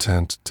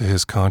content to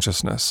his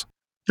consciousness.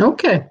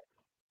 Okay.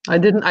 I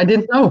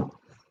didn't know.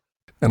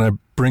 And I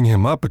bring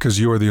him up because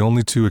you are the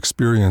only two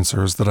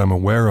experiencers that I'm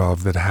aware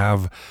of that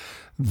have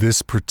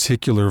this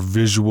particular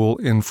visual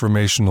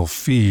informational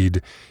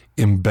feed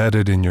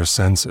embedded in your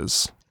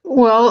senses.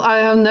 Well, I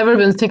have never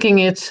been thinking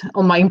it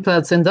on my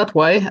implants in that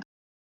way.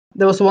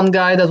 There was one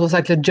guy that was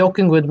actually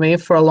joking with me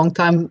for a long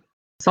time,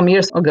 some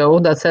years ago,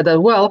 that said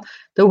that, well,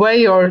 the way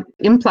your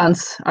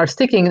implants are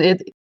sticking,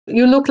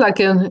 you look like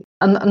an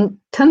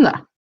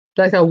antenna,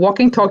 like a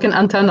walking, talking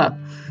antenna.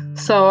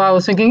 So I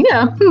was thinking,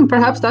 yeah,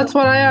 perhaps that's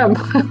what I am.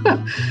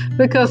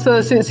 Because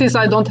since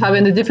I don't have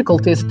any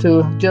difficulties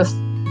to just,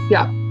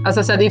 as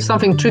I said, if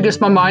something triggers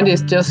my mind,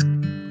 it's just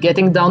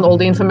getting down all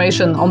the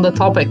information on the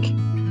topic.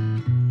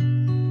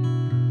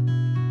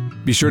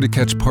 Be sure to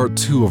catch part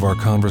 2 of our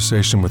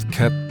conversation with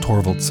Ket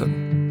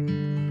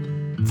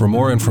Torvaldsen. For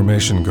more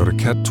information, go to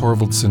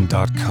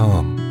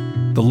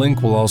kettorvaldsen.com. The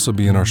link will also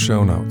be in our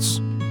show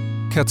notes.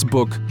 Ket's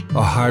book,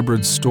 A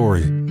Hybrid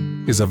Story,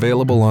 is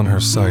available on her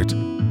site,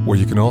 where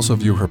you can also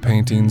view her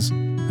paintings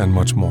and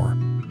much more.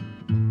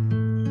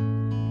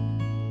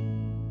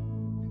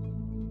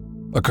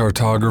 A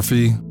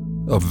cartography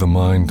of the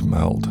mind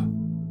meld.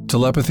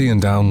 Telepathy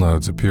and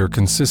downloads appear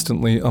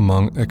consistently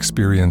among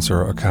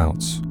experiencer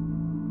accounts.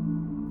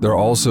 They're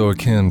also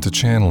akin to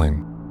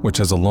channeling, which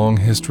has a long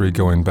history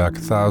going back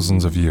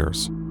thousands of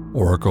years.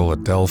 Oracle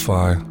at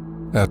Delphi,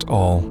 et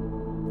al.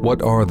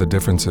 What are the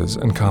differences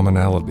and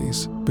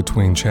commonalities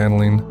between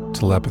channeling,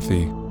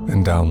 telepathy,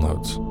 and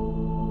downloads?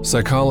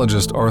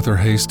 Psychologist Arthur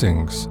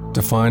Hastings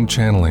defined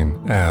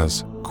channeling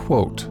as,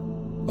 quote,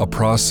 a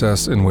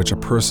process in which a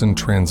person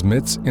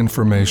transmits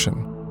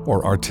information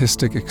or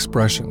artistic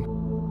expression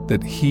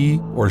that he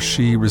or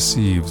she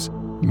receives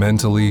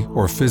mentally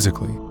or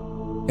physically,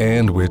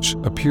 and which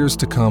appears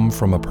to come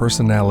from a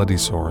personality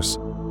source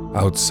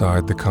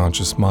outside the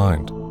conscious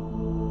mind.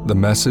 The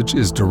message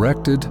is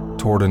directed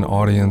toward an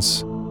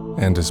audience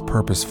and is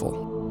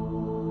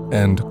purposeful.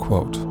 End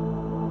quote.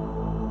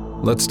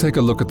 Let's take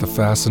a look at the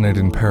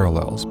fascinating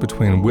parallels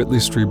between Whitley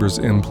Strieber's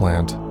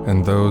implant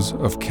and those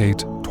of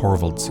Kate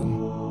Torvaldsen.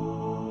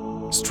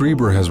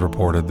 Strieber has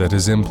reported that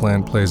his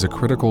implant plays a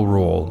critical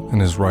role in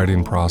his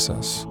writing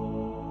process.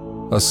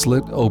 A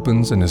slit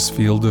opens in his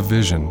field of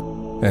vision,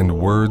 and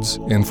words,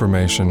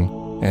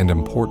 information, and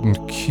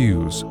important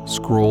cues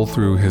scroll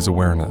through his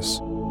awareness.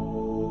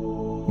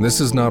 This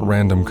is not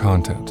random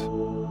content.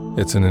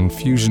 It's an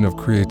infusion of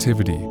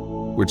creativity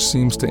which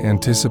seems to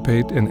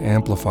anticipate and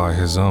amplify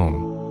his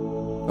own.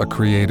 A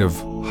creative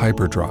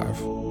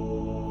hyperdrive.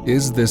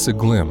 Is this a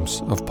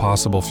glimpse of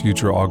possible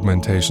future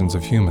augmentations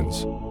of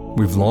humans?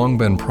 We've long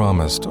been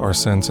promised our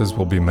senses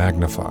will be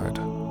magnified,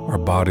 our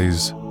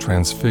bodies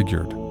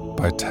transfigured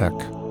by tech.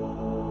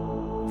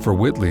 For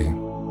Whitley,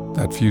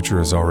 that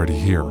future is already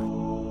here.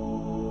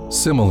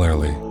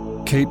 Similarly,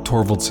 Kate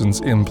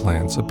Torvaldsen's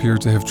implants appear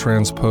to have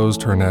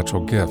transposed her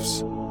natural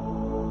gifts.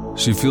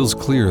 She feels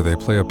clear they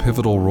play a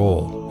pivotal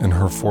role in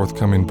her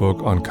forthcoming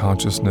book on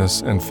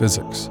consciousness and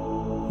physics.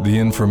 The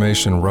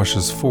information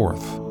rushes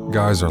forth,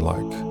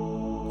 geyser-like.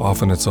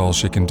 Often it's all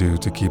she can do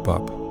to keep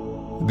up.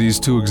 These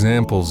two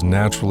examples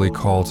naturally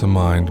call to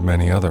mind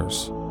many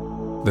others.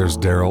 There's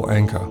Daryl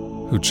Anka,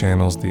 who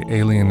channels the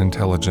alien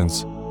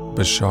intelligence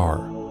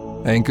Bashar.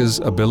 Anka's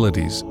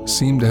abilities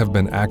seem to have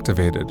been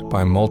activated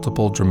by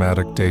multiple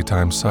dramatic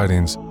daytime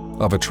sightings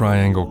of a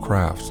triangle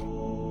craft.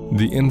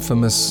 The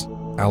infamous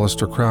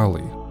Aleister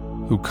Crowley,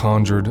 who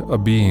conjured a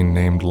being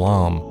named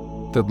Lam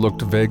that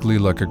looked vaguely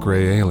like a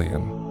gray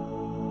alien.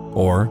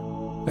 Or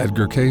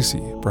Edgar Cayce,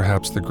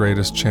 perhaps the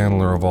greatest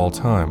channeler of all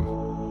time.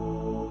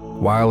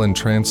 While in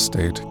trance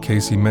state,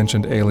 Cayce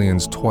mentioned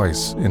aliens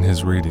twice in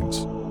his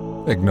readings,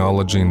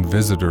 acknowledging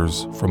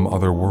visitors from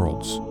other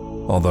worlds,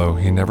 although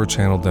he never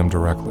channeled them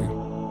directly.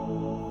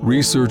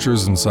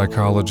 Researchers in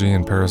psychology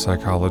and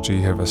parapsychology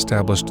have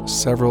established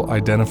several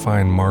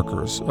identifying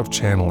markers of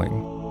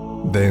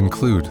channeling. They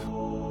include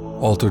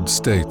altered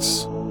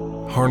states,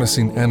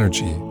 harnessing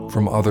energy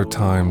from other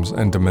times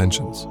and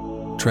dimensions,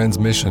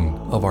 transmission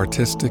of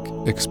artistic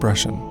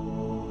expression,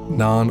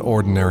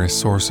 non-ordinary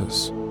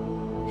sources,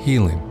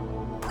 healing,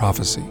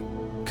 prophecy.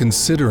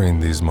 Considering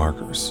these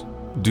markers,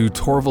 do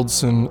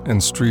Torvaldsen and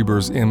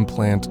Strieber's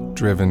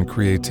implant-driven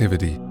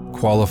creativity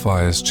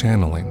qualify as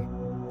channeling?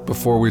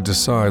 Before we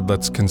decide,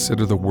 let's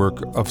consider the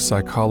work of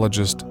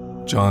psychologist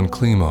John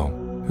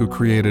Klimo, who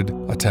created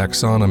a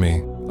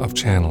taxonomy of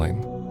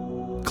channeling.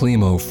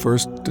 Klimo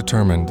first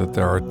determined that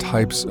there are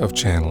types of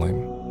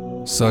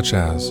channeling, such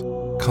as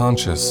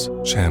conscious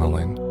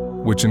channeling,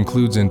 which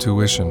includes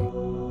intuition,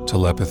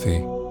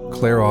 telepathy,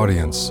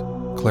 clairaudience,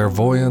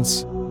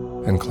 clairvoyance,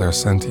 and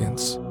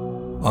clairsentience.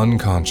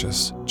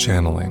 Unconscious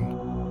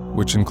channeling,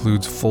 which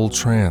includes full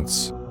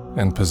trance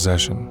and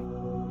possession.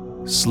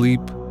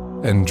 Sleep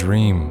and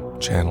dream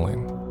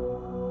channeling.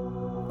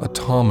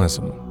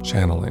 Atomism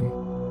channeling.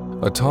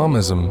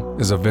 Atomism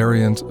is a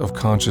variant of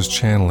conscious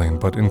channeling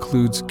but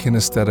includes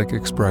kinesthetic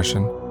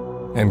expression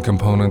and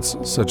components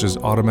such as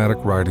automatic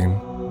writing,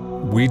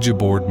 Ouija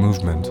board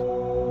movement,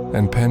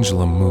 and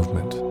pendulum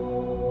movement.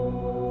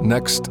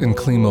 Next, in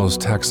Klimo's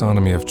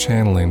taxonomy of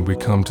channeling, we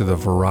come to the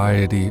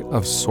variety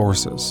of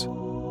sources.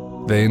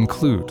 They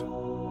include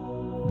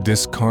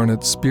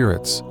discarnate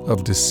spirits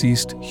of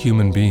deceased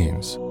human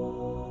beings,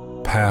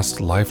 past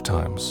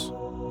lifetimes,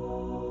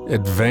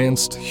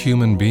 advanced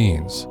human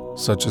beings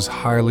such as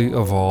highly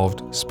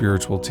evolved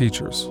spiritual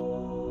teachers,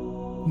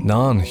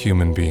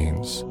 non-human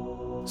beings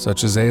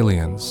such as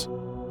aliens,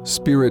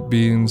 spirit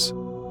beings,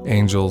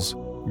 angels,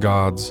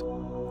 gods,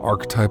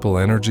 archetypal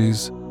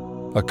energies,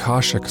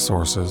 Akashic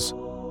sources,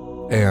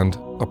 and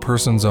a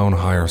person's own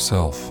higher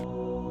self.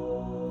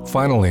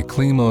 Finally,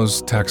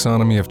 Klimo's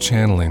taxonomy of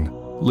channeling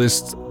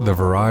lists the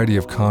variety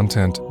of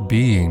content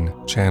being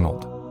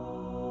channeled,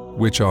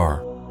 which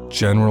are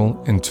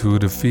general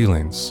intuitive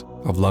feelings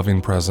of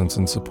loving presence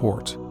and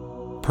support,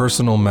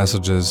 personal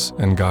messages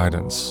and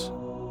guidance,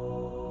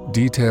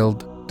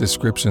 detailed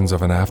descriptions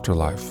of an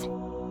afterlife,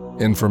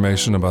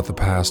 information about the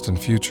past and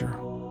future,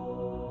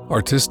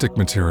 artistic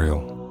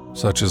material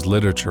such as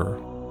literature,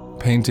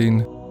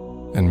 painting,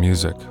 and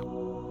music,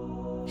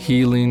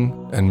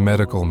 healing and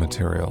medical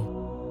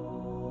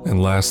material,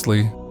 and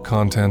lastly,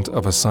 content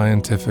of a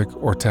scientific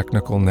or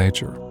technical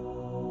nature.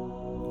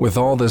 With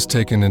all this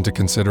taken into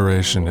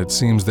consideration, it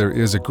seems there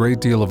is a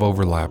great deal of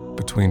overlap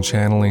between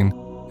channeling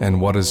and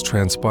what is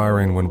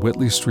transpiring when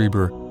Whitley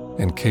Strieber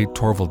and Kate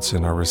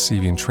Torvaldsen are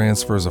receiving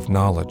transfers of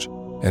knowledge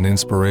and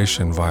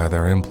inspiration via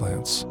their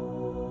implants.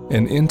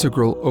 An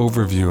integral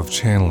overview of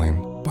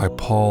channeling by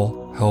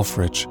Paul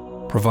Helfrich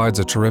provides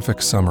a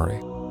terrific summary.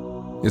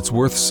 It's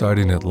worth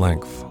citing at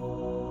length.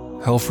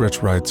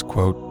 Helfrich writes,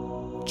 quote,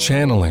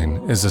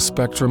 "Channeling is a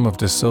spectrum of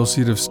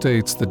dissociative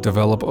states that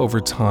develop over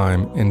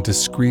time in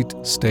discrete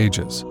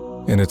stages.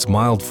 In its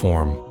mild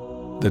form,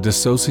 the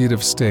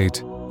dissociative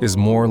state is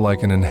more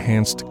like an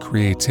enhanced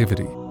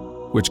creativity,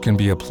 which can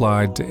be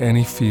applied to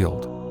any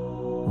field: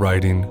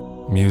 writing,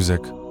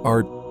 music,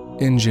 art,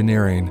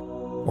 engineering,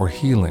 or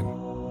healing.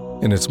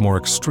 In its more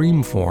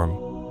extreme form,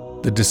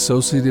 the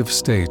dissociative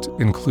state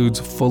includes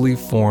fully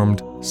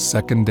formed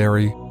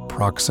secondary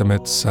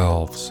proximate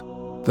selves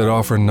that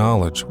offer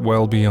knowledge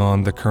well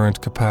beyond the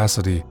current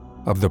capacity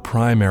of the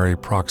primary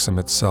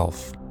proximate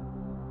self.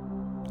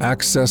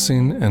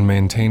 Accessing and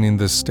maintaining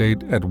this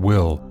state at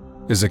will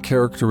is a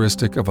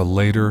characteristic of a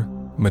later,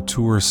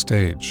 mature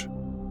stage.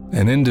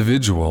 An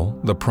individual,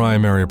 the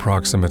primary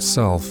proximate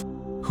self,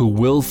 who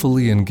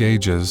willfully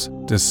engages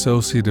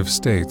dissociative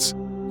states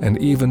and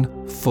even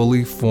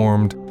fully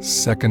formed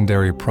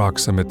secondary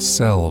proximate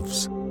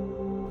selves,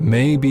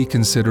 may be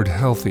considered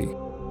healthy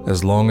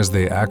as long as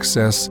they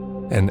access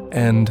and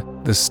end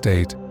the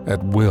state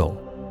at will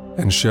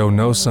and show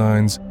no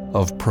signs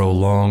of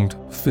prolonged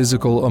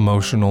physical,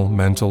 emotional,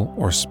 mental,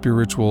 or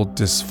spiritual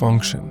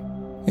dysfunction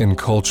in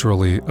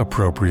culturally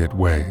appropriate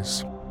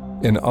ways.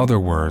 In other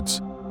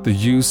words, the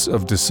use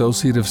of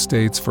dissociative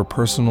states for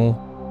personal,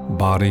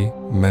 body,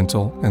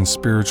 mental, and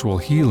spiritual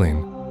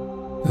healing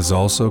is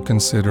also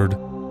considered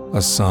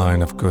a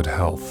sign of good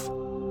health."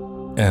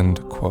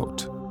 End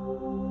quote.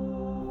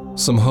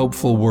 Some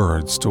hopeful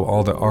words to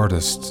all the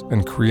artists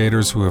and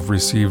creators who have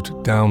received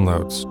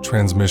downloads,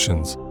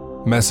 transmissions,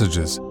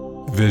 messages,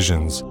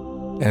 visions,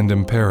 and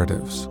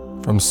imperatives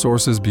from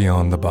sources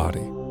beyond the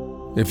body.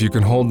 If you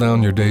can hold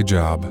down your day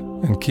job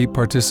and keep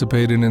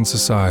participating in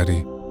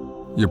society,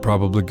 you're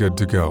probably good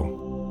to go.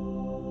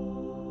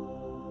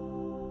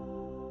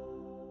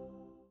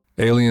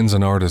 Aliens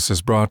and Artists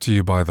is brought to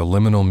you by the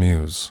Liminal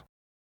Muse.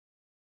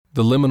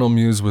 The Liminal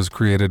Muse was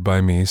created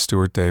by me,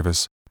 Stuart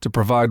Davis, to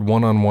provide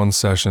one-on-one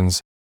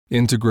sessions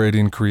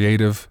integrating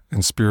creative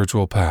and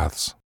spiritual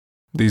paths.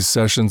 These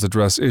sessions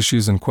address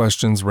issues and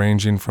questions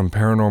ranging from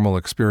paranormal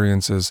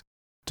experiences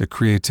to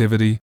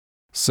creativity,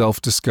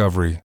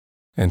 self-discovery,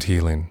 and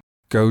healing.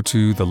 Go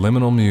to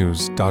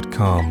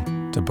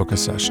theliminalmuse.com to book a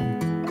session.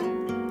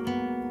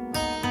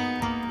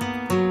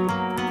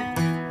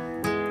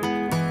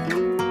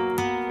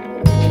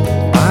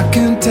 I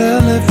can't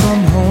tell if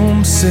I'm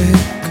homesick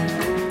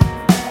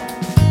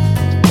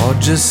or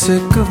just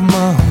sick of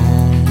my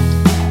home.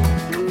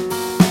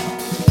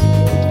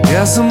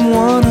 Guess I'm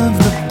one of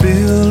the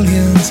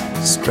billions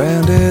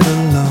stranded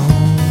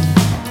alone.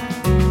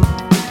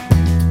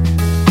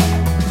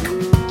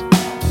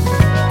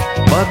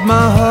 But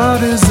my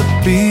heart is a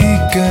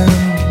beacon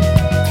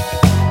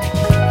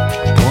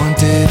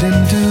pointed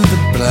into the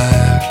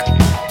black.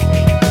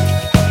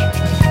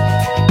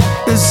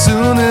 As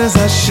soon as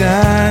I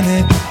shine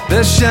it,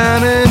 they're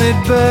shining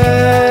it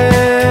back.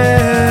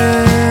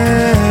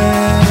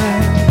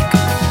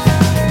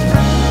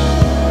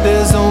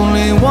 There's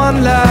only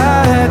one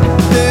light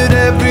that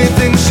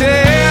everything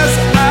shares.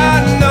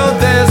 I know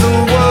there's a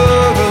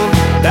world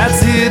that's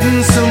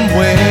hidden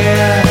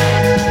somewhere.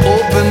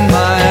 Open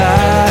my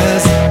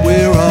eyes,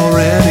 we're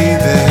already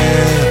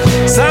there.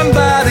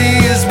 Somebody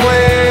is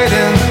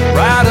waiting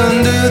right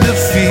under the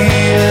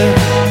field.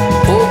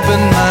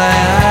 Open my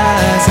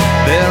eyes,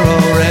 they're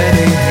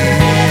already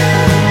here.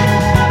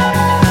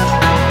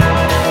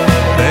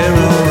 They're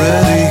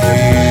already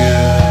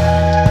here.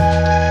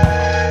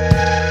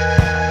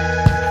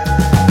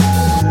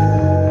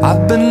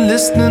 I've been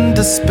listening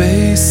to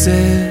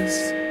spaces.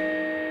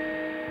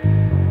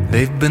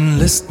 They've been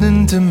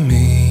listening to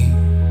me.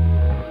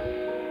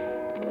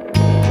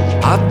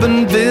 I've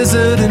been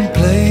visiting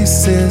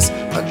places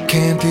I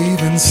can't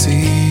even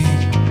see.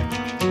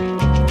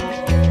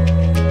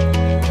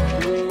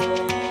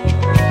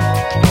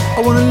 I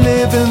wanna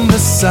live in the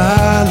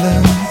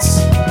silence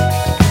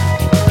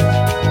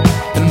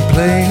and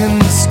play in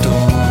the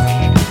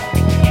storm.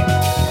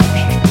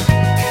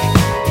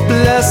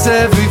 Bless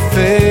every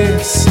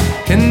face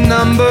in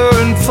number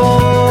and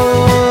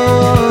form.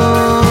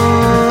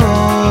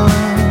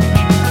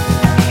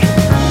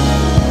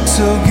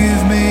 So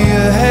give me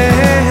a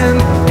hand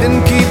and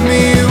keep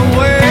me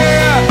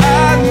aware.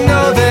 I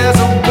know there's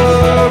a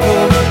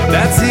world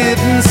that's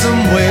hidden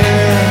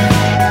somewhere.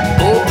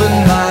 Open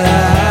my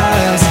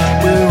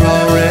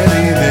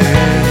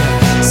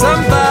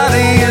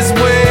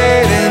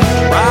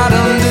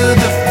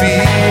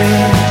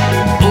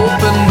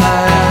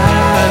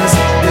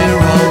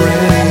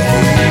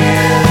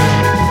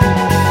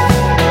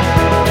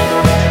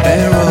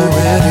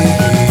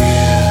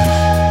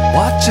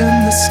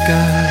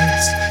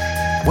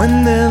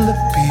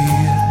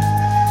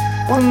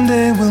One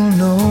day we'll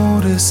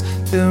notice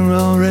they're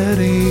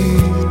already